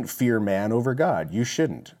you shouldn't fear man over God. You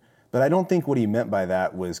shouldn't. But I don't think what he meant by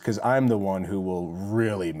that was because I'm the one who will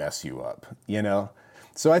really mess you up,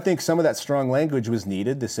 So I think some of that strong language was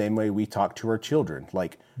needed the same way we talk to our children.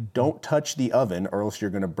 Like, don't touch the oven or else you're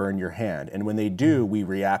going to burn your hand. And when they do, we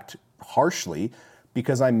react harshly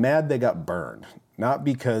because I'm mad they got burned, not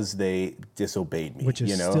because they disobeyed me. Which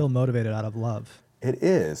is still motivated out of love. It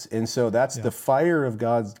is. And so that's the fire of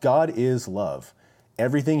God. God is love.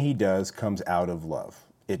 Everything he does comes out of love.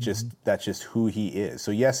 That's just who he is.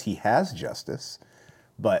 So yes, he has justice,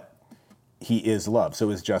 but he is love. So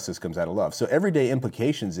his justice comes out of love. So everyday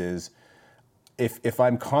implications is if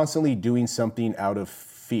I'm constantly doing something out of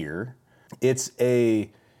fear,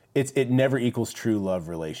 it never equals true love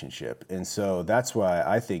relationship. And so that's why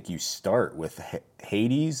I think you start with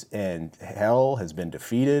Hades, and hell has been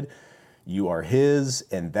defeated. You are his,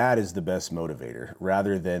 and that is the best motivator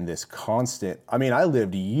rather than this constant. I mean, I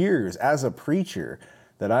lived years as a preacher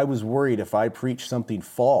that I was worried if I preached something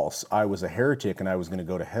false, I was a heretic and I was going to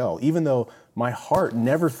go to hell, even though my heart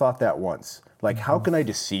never thought that once. Like, how can I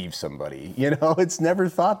deceive somebody? It's never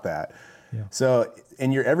thought that. Yeah. So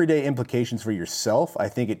in your everyday implications for yourself, I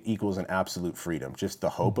think it equals an absolute freedom. Just the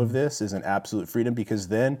hope of this is an absolute freedom, because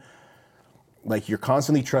then, like, you're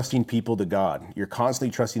constantly trusting people to God. You're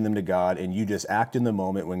constantly trusting them to God, and you just act in the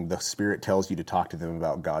moment when the Spirit tells you to talk to them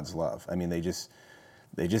about God's love. I mean, they just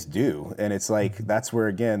do. And it's like, that's where,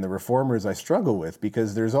 again, the reformers I struggle with,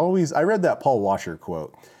 because I read that Paul Washer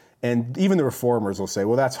quote, and even the reformers will say,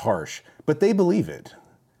 well, that's harsh, but they believe it.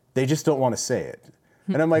 They just don't want to say it.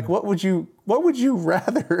 And I'm like, what would you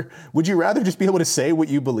rather? Would you rather just be able to say what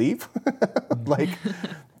you believe?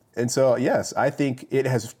 And so, yes, I think it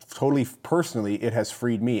has personally, it has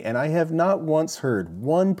freed me. And I have not once heard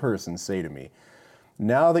one person say to me,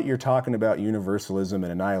 now that you're talking about universalism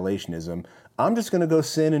and annihilationism, I'm just going to go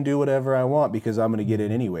sin and do whatever I want because I'm going to get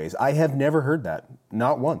it anyways. I have never heard that,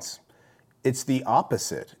 not once. It's the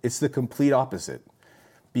opposite. It's the complete opposite.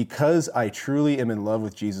 Because I truly am in love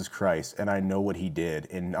with Jesus Christ and I know what he did,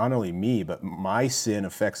 and not only me, but my sin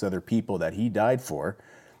affects other people that he died for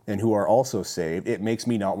and who are also saved, it makes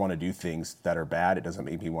me not want to do things that are bad. It doesn't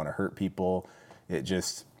make me want to hurt people.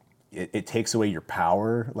 It takes away your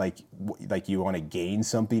power, like you want to gain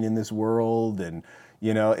something in this world. And,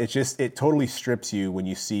 it totally strips you when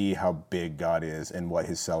you see how big God is and what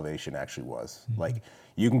his salvation actually was. Mm-hmm. Like,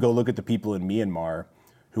 you can go look at the people in Myanmar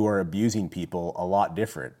who are abusing people a lot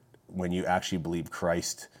different when you actually believe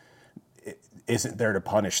Christ isn't there to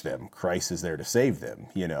punish them. Christ is there to save them,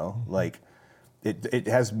 Mm-hmm. Like, it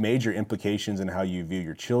has major implications in how you view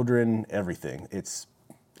your children, everything.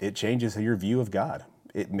 It changes your view of God.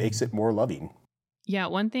 It makes it more loving. Yeah,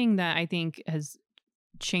 one thing that I think has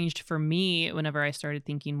changed for me whenever I started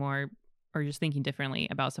thinking more, or just thinking differently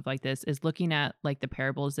about stuff like this, is looking at like the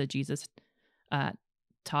parables that Jesus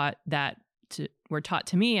taught were taught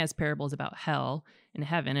to me as parables about hell and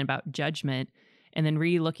heaven and about judgment, and then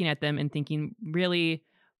re-looking at them and thinking, really,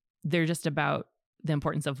 they're just about the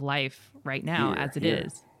importance of life right now as it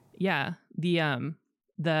is. Yeah.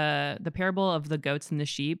 The parable of the goats and the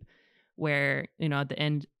sheep, where, at the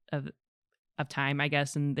end of time, I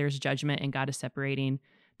guess, and there's judgment and God is separating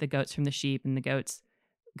the goats from the sheep, and the goats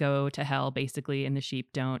go to hell basically and the sheep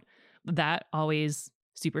don't. That always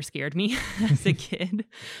super scared me as a kid,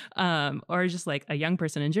 or just like a young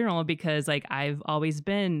person in general, because like I've always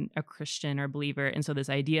been a Christian or believer. And so this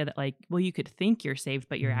idea that like, well, you could think you're saved,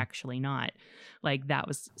 but you're actually not, like, that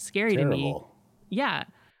was scary to me. Yeah.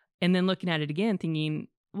 And then looking at it again, thinking,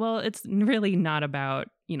 well, it's really not about,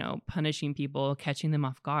 punishing people, catching them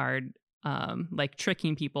off guard, like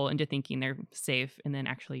tricking people into thinking they're safe and then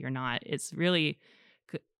actually you're not. It's really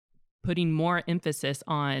putting more emphasis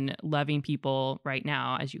on loving people right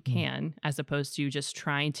now as you can, as opposed to just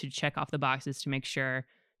trying to check off the boxes to make sure,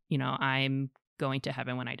 I'm going to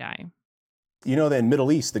heaven when I die. That in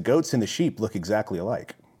Middle East, the goats and the sheep look exactly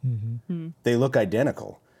alike. Mm-hmm. They look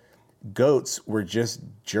identical. Goats were just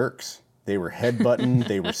jerks. They were headbutting,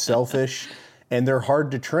 they were selfish, and they're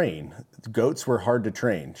hard to train. Goats were hard to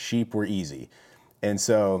train. Sheep were easy. And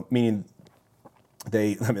so, meaning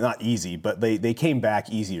not easy, but they came back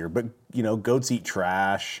easier. But, goats eat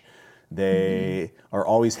trash. They are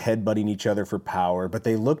always headbutting each other for power, but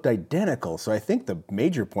they looked identical. So I think the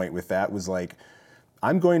major point with that was like,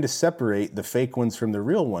 I'm going to separate the fake ones from the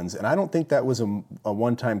real ones. And I don't think that was a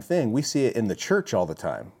one-time thing. We see it in the church all the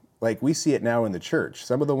time. Like we see it now in the church.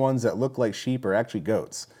 Some of the ones that look like sheep are actually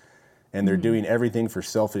goats. And they're doing everything for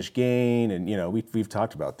selfish gain. And, we've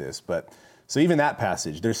talked about this. But so even that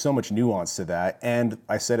passage, there's so much nuance to that. And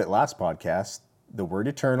I said it last podcast, the word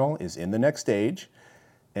eternal is in the next stage.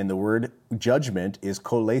 And the word judgment is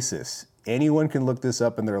kolesis. Anyone can look this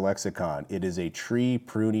up in their lexicon. It is a tree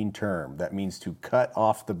pruning term. That means to cut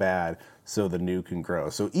off the bad so the new can grow.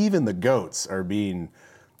 So even the goats are being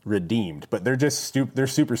redeemed, but they're just they're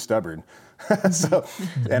super stubborn. So,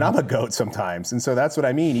 and I'm a goat sometimes. And so that's what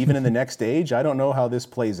I mean. Even in the next stage, I don't know how this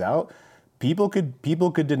plays out. People could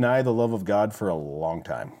deny the love of God for a long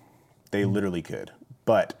time. They literally could.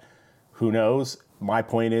 But who knows? My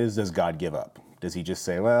point is, does God give up? Does he just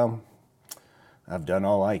say, well, I've done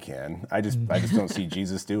all I can? I just don't see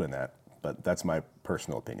Jesus doing that. But that's my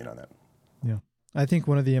personal opinion on that. Yeah. I think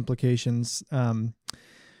one of the implications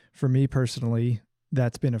for me personally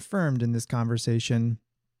that's been affirmed in this conversation,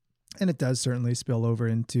 and it does certainly spill over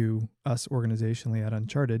into us organizationally at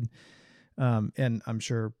Uncharted, and I'm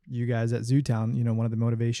sure you guys at Zootown, one of the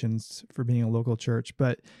motivations for being a local church,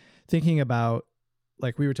 but thinking about,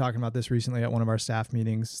 like we were talking about this recently at one of our staff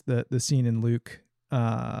meetings, the scene in Luke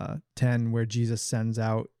 10 where Jesus sends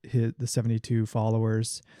out the 72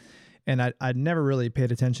 followers. And I'd never really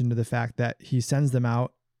paid attention to the fact that he sends them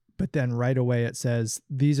out, but then right away it says,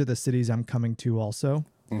 these are the cities I'm coming to also.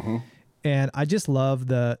 Mm-hmm. And I just love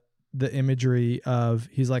the imagery of,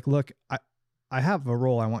 he's like, look, I have a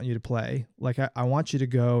role I want you to play. Like, I want you to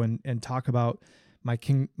go and talk about my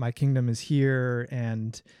kingdom is here,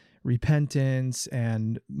 and repentance,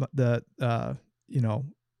 and the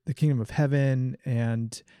kingdom of heaven.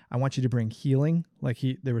 And I want you to bring healing. Like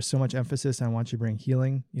there was so much emphasis. I want you to bring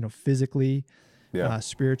healing, physically,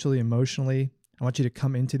 spiritually, emotionally. I want you to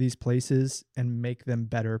come into these places and make them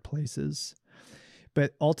better places.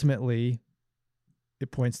 But ultimately it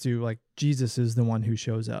points to, like, Jesus is the one who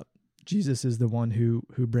shows up. Jesus is the one who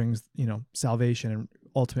brings, salvation and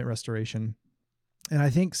ultimate restoration. And I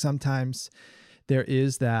think sometimes there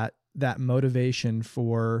is that motivation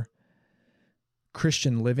for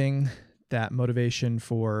Christian living, that motivation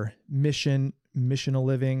for missional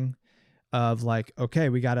living, of like, okay,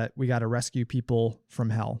 we gotta rescue people from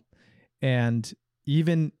hell. And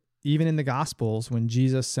even in the Gospels, when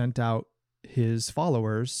Jesus sent out his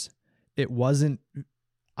followers,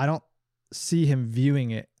 I don't see him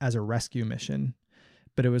viewing it as a rescue mission,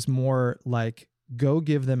 but it was more like, go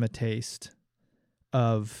give them a taste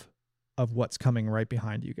of what's coming right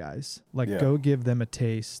behind you guys. Like, go give them a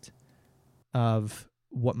taste of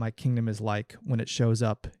what my kingdom is like when it shows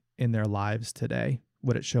up in their lives today,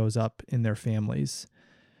 what it shows up in their families.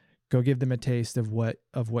 Go give them a taste of what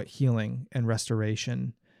healing and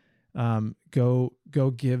restoration. Go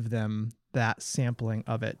give them that sampling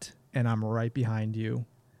of it, and I'm right behind you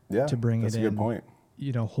to bring it in. That's a good point.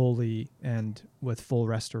 Wholly and with full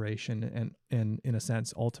restoration, and in a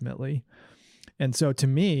sense, ultimately. And so to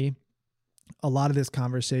me, a lot of this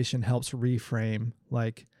conversation helps reframe,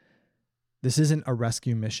 like, this isn't a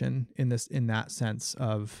rescue mission in that sense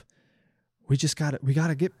of, we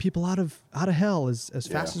gotta get people out of hell as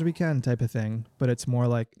fast as we can, type of thing. But it's more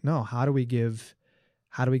like, no, how do we give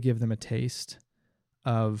them a taste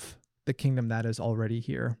of the kingdom that is already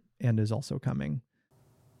here and is also coming?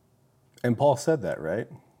 And Paul said that, right?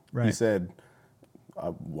 Right. He said,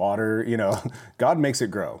 water, God makes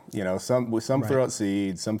it grow. Some throw out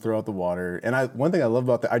seeds, some throw out the water. And one thing I love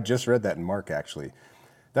about that, I just read that in Mark, actually.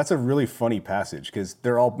 That's a really funny passage, because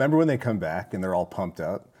remember when they come back and they're all pumped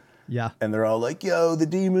up? Yeah. And they're all like, yo, the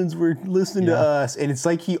demons were listening to us. And it's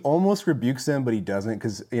like he almost rebukes them, but he doesn't,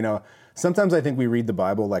 because, sometimes I think we read the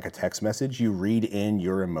Bible like a text message. You read in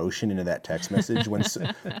your emotion into that text message,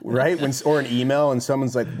 right? Or an email, and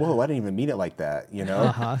someone's like, whoa, I didn't even mean it like that,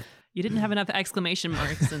 Uh-huh. You didn't have enough exclamation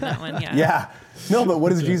marks in that one, yeah. Yeah. No, but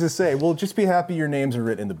what does Jesus say? Well, just be happy your names are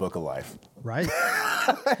written in the book of life. Right.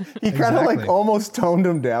 He kind of like almost toned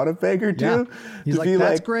him down a peg or two. Yeah. He's like,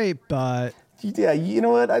 that's great, but... Yeah, you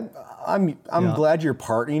know what? I'm glad you're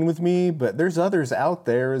partnering with me, but there's others out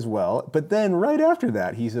there as well. But then right after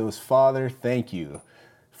that, he says, Father, thank you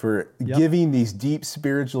for giving these deep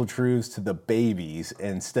spiritual truths to the babies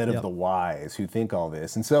instead of the wise who think all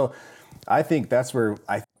this. And so I think that's where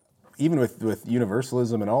even with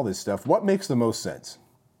universalism and all this stuff, what makes the most sense?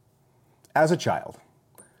 As a child,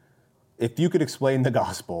 if you could explain the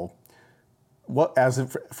gospel,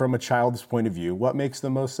 from a child's point of view, what makes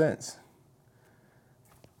the most sense?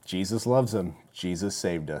 Jesus loves them. Jesus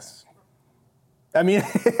saved us. I mean,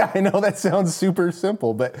 I know that sounds super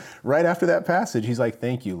simple, but right after that passage, he's like,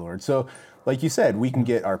 thank you, Lord. So like you said, we can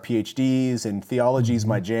get our PhDs and theology's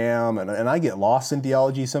my jam. And I get lost in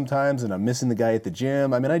theology sometimes and I'm missing the guy at the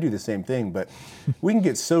gym. I mean, I do the same thing, but we can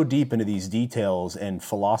get so deep into these details and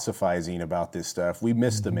philosophizing about this stuff. We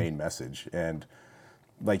miss the main message. And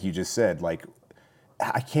like you just said, like,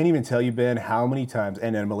 I can't even tell you, Ben, how many times,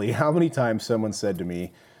 and Emily, how many times someone said to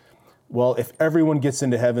me, well, if everyone gets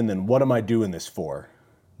into heaven, then what am I doing this for?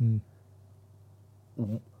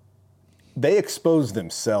 They expose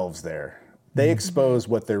themselves there. They expose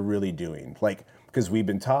what they're really doing. Like, because we've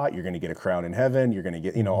been taught you're going to get a crown in heaven, you're going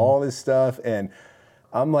to get, all this stuff. And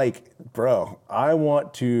I'm like, bro, I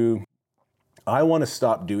want to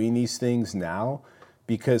stop doing these things now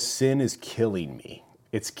because sin is killing me.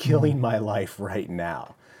 It's killing my life right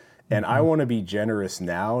now. And I want to be generous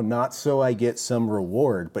now, not so I get some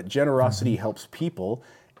reward, but generosity helps people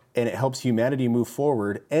and it helps humanity move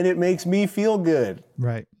forward and it makes me feel good.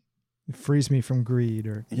 Right. It frees me from greed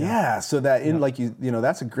or. Yeah. So that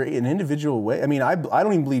that's an individual way. I mean, I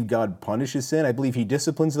don't even believe God punishes sin. I believe he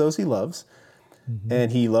disciplines those he loves.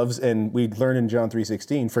 And he loves, and we learn in John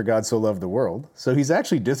 3:16, for God so loved the world. So he's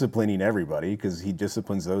actually disciplining everybody because he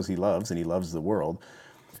disciplines those he loves and he loves the world.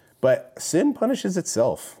 But sin punishes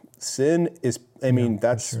itself. Sin is,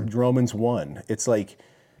 that's sure. Romans 1. It's like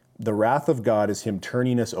the wrath of God is him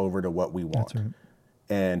turning us over to what we want. That's right.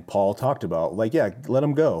 And Paul talked about, let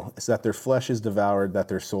them go. It's that their flesh is devoured, that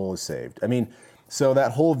their soul is saved. I mean, so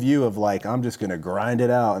that whole view of I'm just going to grind it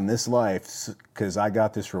out in this life because I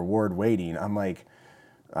got this reward waiting. I'm like,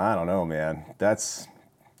 I don't know, man.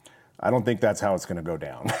 I don't think that's how it's going to go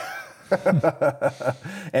down.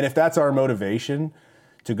 And if that's our motivation,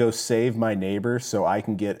 to go save my neighbor so I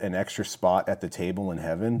can get an extra spot at the table in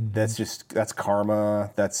heaven, that's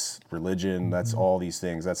karma, that's religion, that's all these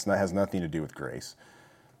things. Has nothing to do with grace.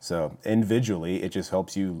 So individually, it just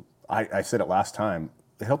helps you, I said it last time,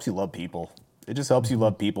 it helps you love people. It just helps you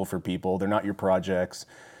love people for people. They're not your projects.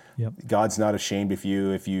 Yep. God's not ashamed of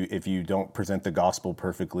you if you don't present the gospel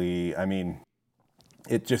perfectly. I mean,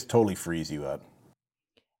 it just totally frees you up.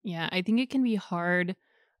 Yeah, I think it can be hard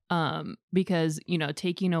because,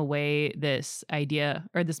 taking away this idea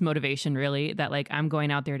or this motivation really that I'm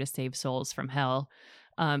going out there to save souls from hell,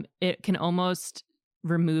 it can almost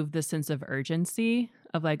remove the sense of urgency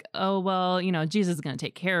of Jesus is going to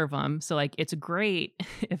take care of them. So it's great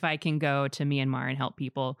if I can go to Myanmar and help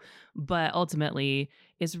people, but ultimately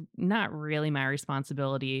it's not really my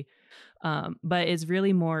responsibility. But it's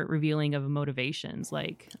really more revealing of motivations.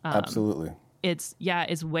 Absolutely.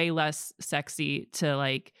 It's way less sexy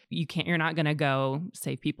to you're not going to go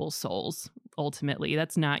save people's souls. Ultimately,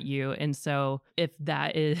 that's not you. And so if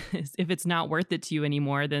it's not worth it to you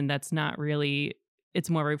anymore, then that's not really, it's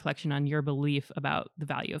more a reflection on your belief about the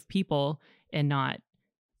value of people and not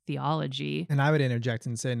theology. And I would interject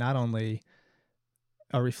and say not only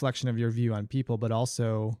a reflection of your view on people, but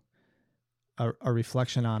also a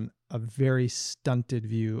reflection on a very stunted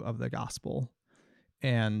view of the gospel.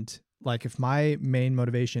 And if my main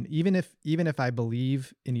motivation, even if I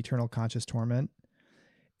believe in eternal conscious torment,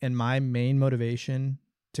 and my main motivation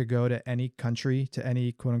to go to any country, to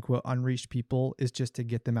any quote unquote unreached people, is just to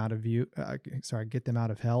get them out of get them out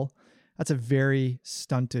of hell, that's a very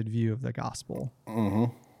stunted view of the gospel. Mm-hmm.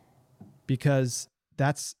 Because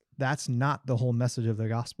that's not the whole message of the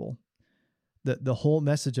gospel. The whole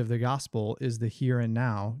message of the gospel is the here and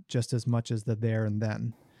now, just as much as the there and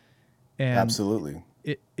then. And absolutely.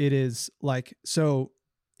 It is so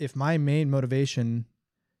if my main motivation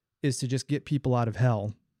is to just get people out of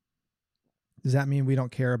hell, does that mean we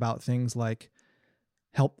don't care about things like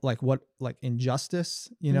injustice,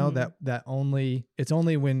 that only, it's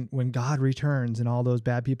only when God returns and all those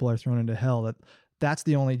bad people are thrown into hell, that's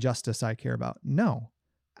the only justice I care about? No,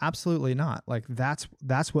 absolutely not.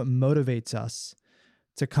 That's what motivates us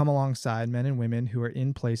to come alongside men and women who are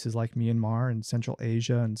in places like Myanmar and Central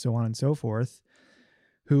Asia and so on and so forth,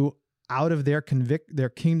 who out of their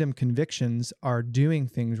kingdom convictions are doing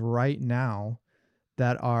things right now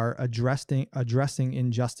that are addressing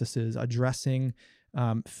injustices, addressing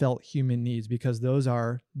felt human needs, because those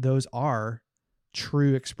are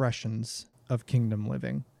true expressions of kingdom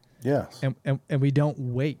living. Yes. And we don't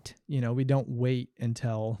wait,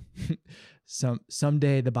 until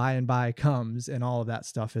someday the by and by comes and all of that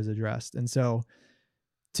stuff is addressed. And so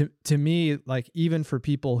to me, even for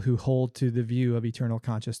people who hold to the view of eternal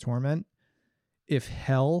conscious torment, if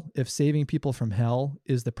saving people from hell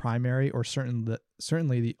is the primary or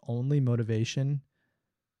certainly the only motivation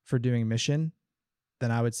for doing mission,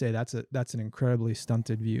 then I would say that's an incredibly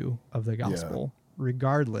stunted view of the gospel,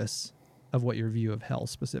 regardless of what your view of hell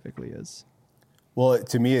specifically is. Well,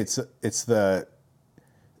 to me, it's the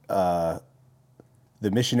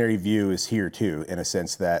missionary view is here too, in a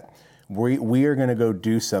sense that we are going to go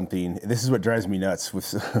do something. This is what drives me nuts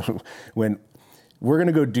with when we're going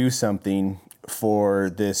to go do something for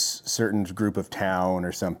this certain group of town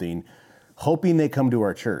or something, hoping they come to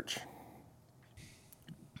our church.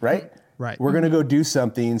 Right? Right. We're going to go do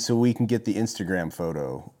something so we can get the Instagram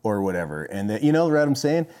photo or whatever. And that, you know what I'm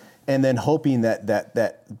saying? And then hoping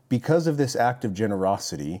that because of this act of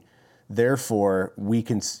generosity, therefore we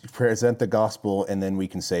can present the gospel and then we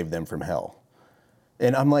can save them from hell.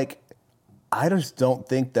 And I'm like, I just don't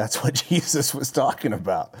think that's what Jesus was talking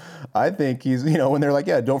about. I think he's, when they're like,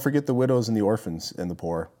 yeah, don't forget the widows and the orphans and the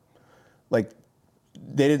poor. Like,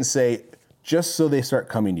 they didn't say, just so they start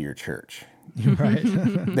coming to your church. Right.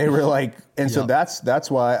 They were like, and so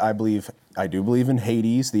that's why I do believe in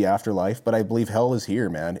Hades, the afterlife, but I believe hell is here,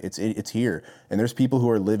 man. It's here. And there's people who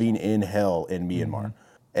are living in hell in Myanmar.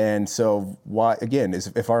 And so why, again, is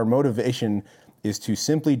if our motivation is to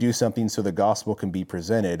simply do something so the gospel can be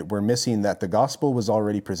presented, we're missing that the gospel was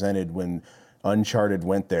already presented when Uncharted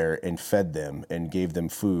went there and fed them and gave them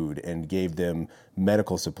food and gave them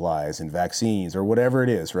medical supplies and vaccines or whatever it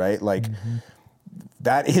is, right? Like,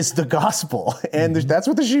 that is the gospel. And that's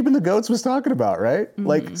what the sheep and the goats was talking about, right?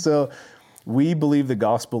 Like, so we believe the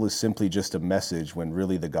gospel is simply just a message when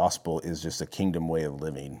really the gospel is just a kingdom way of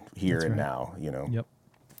living here and now, Yep.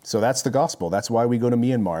 So that's the gospel. That's why we go to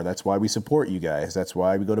Myanmar. That's why we support you guys. That's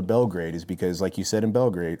why we go to Belgrade, is because, like you said in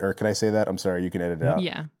Belgrade, or can I say that? I'm sorry, you can edit it out.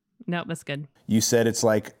 Yeah. No, that's good. You said it's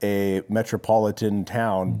like a metropolitan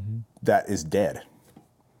town that is dead.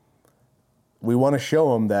 We want to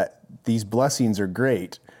show them that these blessings are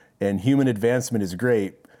great and human advancement is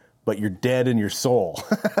great, but you're dead in your soul,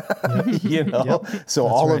 So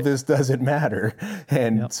all of this doesn't matter.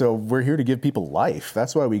 And so we're here to give people life.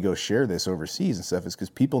 That's why we go share this overseas and stuff, is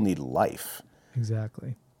because people need life.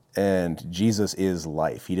 Exactly. And Jesus is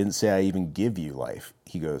life. He didn't say, I even give you life.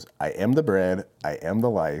 He goes, I am the bread, I am the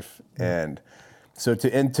life. And so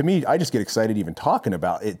to me, I just get excited even talking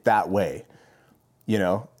about it that way.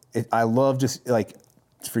 I love just like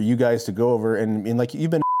for you guys to go over and like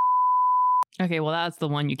you've been. Okay, well, that's the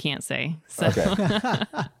one you can't say. So Okay.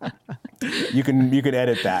 You can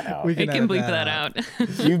edit that out. I can bleep that out.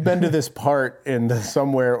 You've been to this part in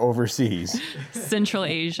somewhere overseas. Central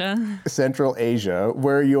Asia,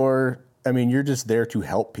 where you're just there to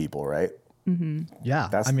help people, right? Yeah.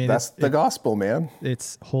 That's the gospel, man.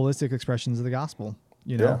 It's holistic expressions of the gospel.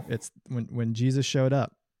 It's when Jesus showed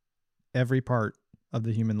up, every part of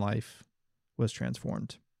the human life was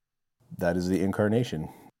transformed. That is the incarnation.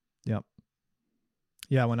 Yep.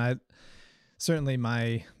 Yeah, certainly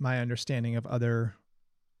my understanding of other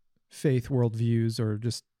faith worldviews or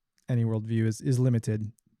just any worldview is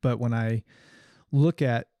limited. But when I look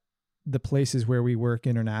at the places where we work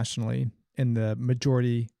internationally and the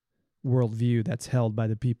majority worldview that's held by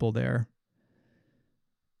the people there,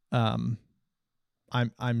 I'm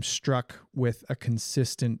struck with a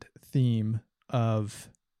consistent theme of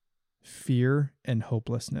fear and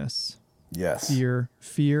hopelessness. Yes.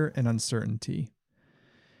 Fear and uncertainty.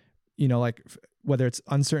 Like whether it's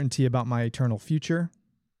uncertainty about my eternal future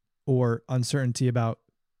or uncertainty about,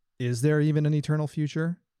 is there even an eternal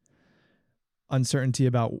future? Uncertainty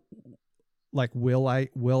about like, will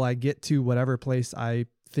I get to whatever place I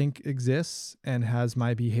think exists, and has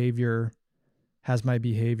my behavior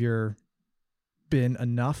been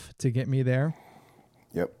enough to get me there?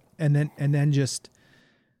 Yep. And then just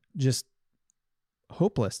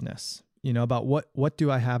hopelessness, about what do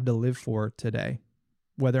I have to live for today?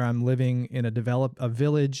 Whether I'm living in a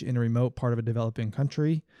village in a remote part of a developing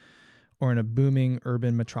country or in a booming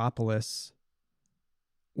urban metropolis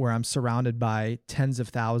where I'm surrounded by tens of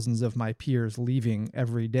thousands of my peers leaving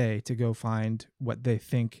every day to go find what they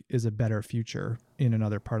think is a better future in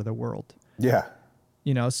another part of the world. Yeah.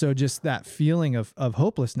 So just that feeling of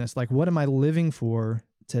hopelessness, like what am I living for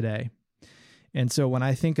today? And so when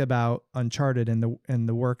I think about Uncharted and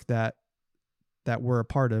the work that we're a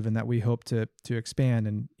part of and that we hope to expand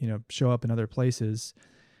and, show up in other places,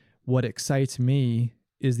 what excites me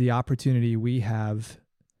is the opportunity we have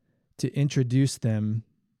to introduce them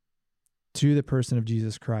to the person of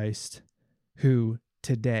Jesus Christ, who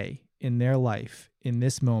today in their life, in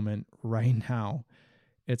this moment, right now,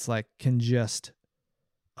 it's like can just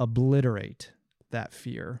obliterate that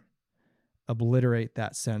fear, obliterate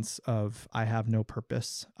that sense of I have no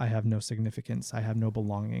purpose, I have no significance, I have no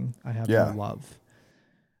belonging, I have no love.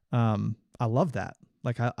 I love that.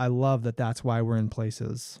 Like I love that that's why we're in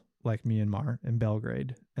places like Myanmar and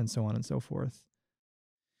Belgrade and so on and so forth.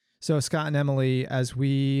 So Scott and Emily, as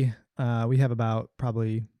we have about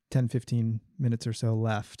probably 10, 15 minutes or so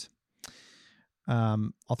left.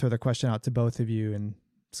 I'll throw the question out to both of you, and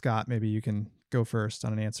Scott, maybe you can go first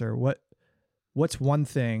on an answer. What's one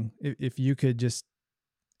thing, if you could just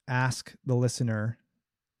ask the listener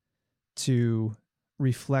to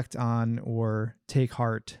reflect on or take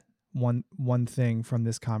heart, one thing from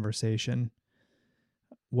this conversation,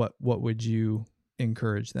 what would you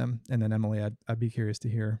encourage them? And then Emily, I'd be curious to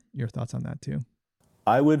hear your thoughts on that too.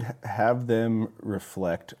 I would have them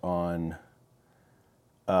reflect on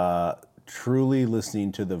truly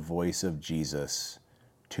listening to the voice of Jesus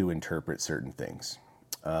to interpret certain things.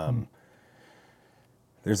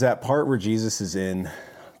 There's that part where Jesus is in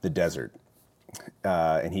the desert.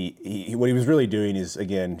 And he what he was really doing is,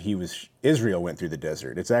 again, Israel went through the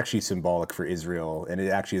desert. It's actually symbolic for Israel, and it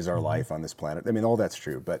actually is our life on this planet. I mean, all that's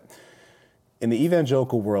true. But in the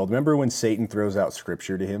evangelical world, remember when Satan throws out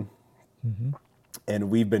scripture to him? Mm-hmm. And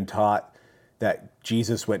we've been taught that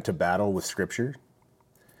Jesus went to battle with scripture.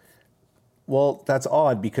 Well, that's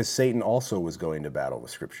odd because Satan also was going to battle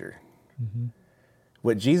with scripture. Mm-hmm.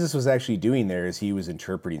 What Jesus was actually doing there is he was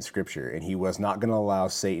interpreting scripture, and he was not going to allow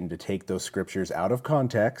Satan to take those scriptures out of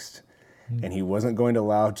context, and he wasn't going to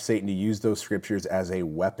allow Satan to use those scriptures as a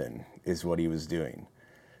weapon, is what he was doing.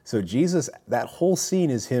 So Jesus, that whole scene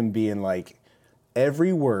is him being like,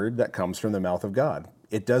 every word that comes from the mouth of God.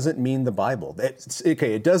 It doesn't mean the Bible.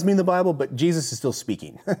 It does mean the Bible, but Jesus is still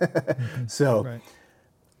speaking. So right.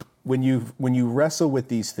 When you wrestle with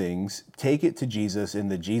these things, take it to Jesus in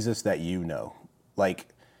the Jesus that you know. Like,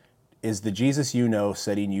 is the Jesus you know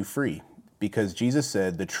setting you free? Because Jesus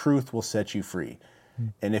said the truth will set you free.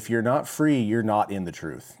 And if you're not free, you're not in the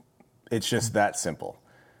truth. It's just that simple.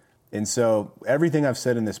 And so everything I've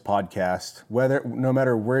said in this podcast, no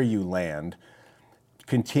matter where you land,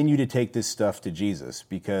 continue to take this stuff to Jesus,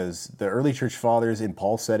 because the early church fathers, and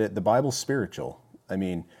Paul said it, the Bible's spiritual. I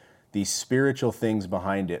mean, these spiritual things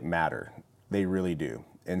behind it matter. They really do.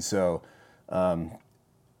 And so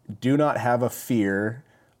do not have a fear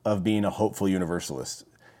of being a hopeful universalist,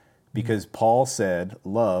 because Paul said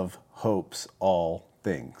love hopes all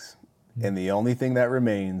things. And the only thing that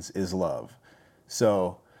remains is love.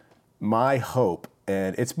 So my hope,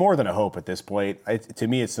 and it's more than a hope at this point, to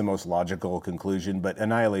me it's the most logical conclusion, but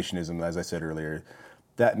annihilationism, as I said earlier,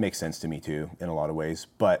 that makes sense to me too in a lot of ways.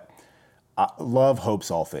 But love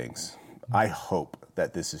hopes all things. I hope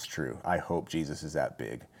that this is true. I hope Jesus is that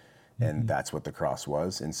big. And that's what the cross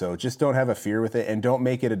was. And so just don't have a fear with it, and don't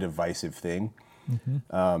make it a divisive thing.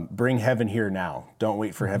 Bring heaven here now. Don't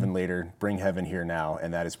wait for heaven later. Bring heaven here now.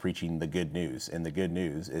 And that is preaching the good news. And the good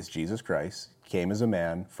news is Jesus Christ came as a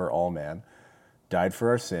man for all man, died for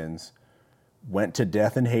our sins, went to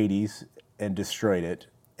death in Hades and destroyed it,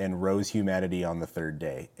 and rose humanity on the third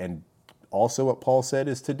day. And also what Paul said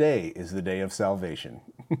is today is the day of salvation.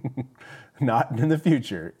 Not in the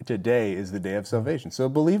future. Today is the day of salvation. So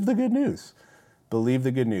believe the good news. Believe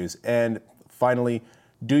the good news. And finally,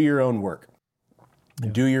 do your own work. Yeah,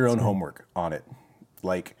 do your own homework on it.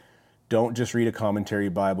 Like, don't just read a commentary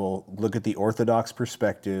Bible. Look at the Orthodox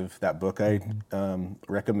perspective, that book I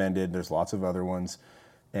recommended. There's lots of other ones.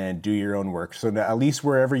 And do your own work. So at least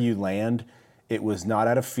wherever you land, it was not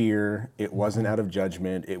out of fear. It wasn't out of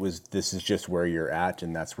judgment. This is just where you're at,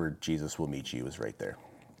 and that's where Jesus will meet you, is right there.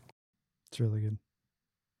 It's really good.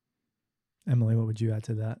 Emily, what would you add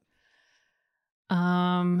to that?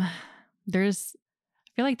 I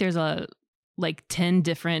feel like there's 10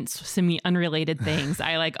 different semi-unrelated things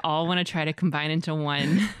I all want to try to combine into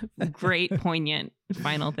one great poignant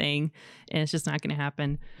final thing, and it's just not going to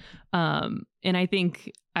happen. And I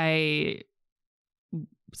think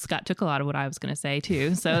Scott took a lot of what I was going to say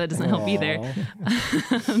too, so that doesn't help either.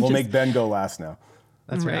 We'll make Ben go last now.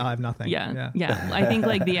 That's right. I have nothing. Yeah. I think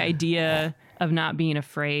the idea of not being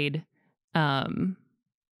afraid of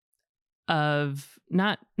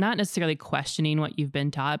not necessarily questioning what you've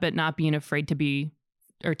been taught, but not being afraid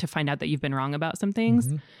to find out that you've been wrong about some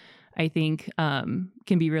things, I think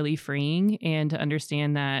can be really freeing, and to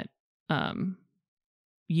understand that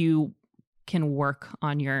you can work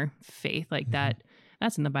on your faith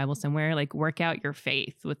that's in the Bible somewhere, work out your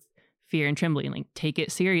faith with fear and trembling, take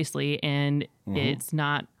it seriously. And it's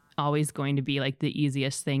not always going to be the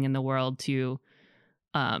easiest thing in the world to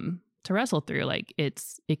wrestle through.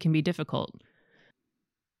 It can be difficult.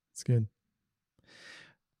 It's good.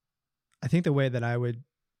 I think the way that I would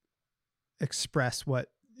express what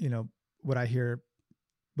I hear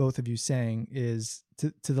both of you saying is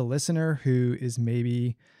to the listener who is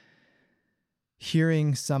maybe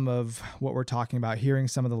hearing some of what we're talking about, hearing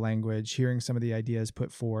some of the language, hearing some of the ideas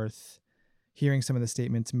put forth, hearing some of the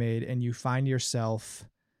statements made, and you find yourself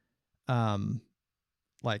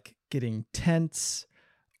like getting tense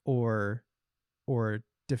or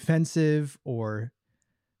defensive or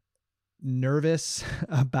nervous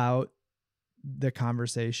about the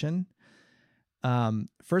conversation.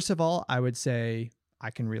 First of all, I would say I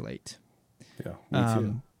can relate. Yeah, me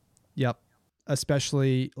too. Yep.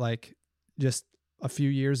 Especially like just a few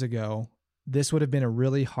years ago, this would have been a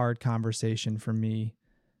really hard conversation for me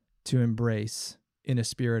to embrace in a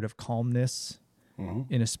spirit of calmness,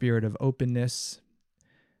 in a spirit of openness,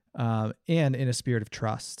 and in a spirit of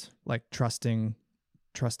trust, like trusting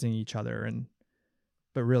each other,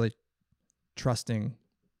 but really trusting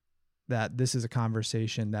that this is a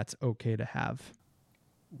conversation that's okay to have.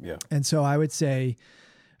 Yeah. And so I would say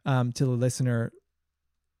to the listener,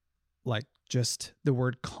 like just the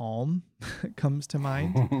word calm comes to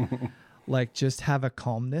mind. Like just have a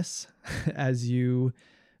calmness as you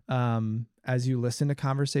listen to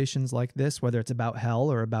conversations like this, whether it's about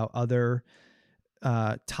hell or about other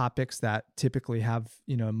topics that typically have,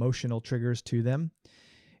 emotional triggers to them,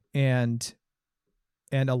 and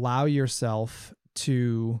allow yourself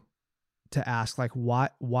to ask, like,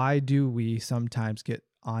 why do we sometimes get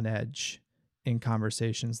on edge in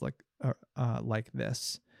conversations like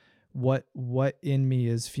this? What in me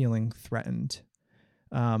is feeling threatened?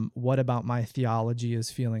 What about my theology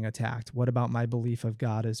is feeling attacked? What about my belief of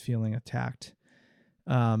God is feeling attacked?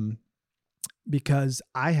 Because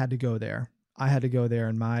I had to go there. I had to go there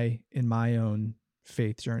in my own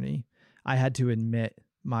faith journey. I had to admit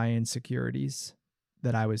my insecurities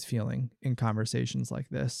that I was feeling in conversations like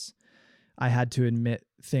this. I had to admit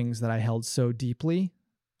things that I held so deeply.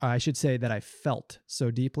 I should say that I felt so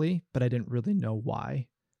deeply, but I didn't really know why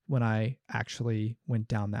when I actually went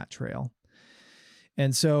down that trail.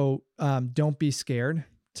 And so don't be scared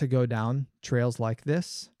to go down trails like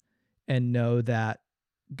this, and know that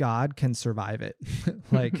God can survive it.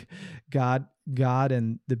 Like God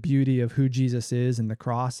and the beauty of who Jesus is and the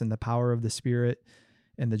cross and the power of the Spirit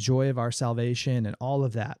and the joy of our salvation and all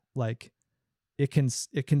of that, like it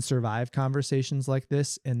can survive conversations like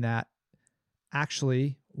this. And that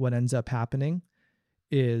actually what ends up happening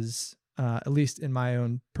is, at least in my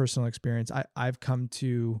own personal experience, I've come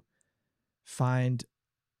to find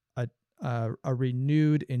a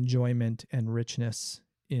renewed enjoyment and richness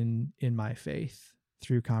in my faith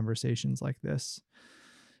through conversations like this.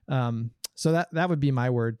 So that would be my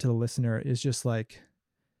word to the listener, is just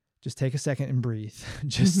take a second and breathe.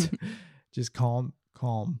 just calm,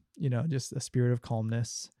 just a spirit of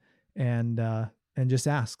calmness, and just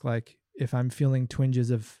ask, like, if I'm feeling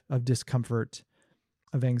twinges of discomfort,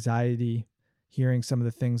 of anxiety, hearing some of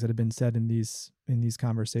the things that have been said in these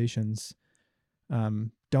conversations,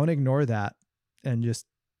 don't ignore that, and just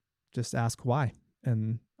ask why,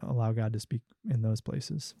 and allow God to speak in those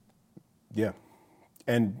places. Yeah.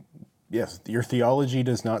 And yes, your theology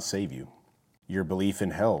does not save you. Your belief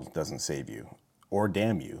in hell doesn't save you or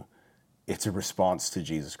damn you. It's a response to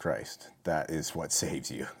Jesus Christ. That is what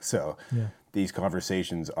saves you. So These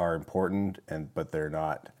conversations are important, but they're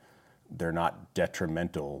not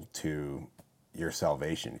detrimental to your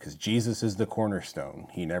salvation, because Jesus is the cornerstone.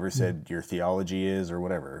 He never said your theology is, or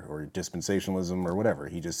whatever, or dispensationalism or whatever.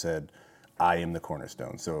 He just said, I am the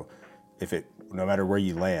cornerstone. So no matter where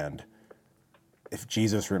you land, if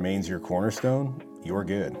Jesus remains your cornerstone, you're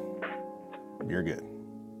good. You're good.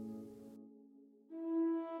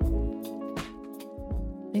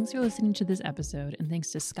 Thanks for listening to this episode, and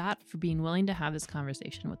thanks to Scott for being willing to have this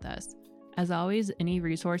conversation with us. As always, any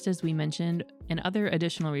resources we mentioned and other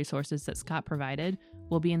additional resources that Scott provided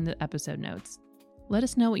will be in the episode notes. Let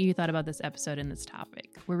us know what you thought about this episode and this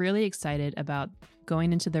topic. We're really excited about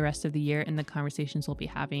going into the rest of the year and the conversations we'll be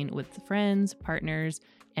having with friends, partners,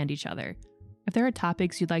 and each other. If there are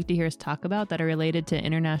topics you'd like to hear us talk about that are related to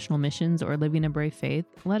international missions or living a brave faith,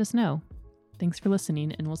 let us know. Thanks for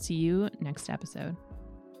listening, and we'll see you next episode.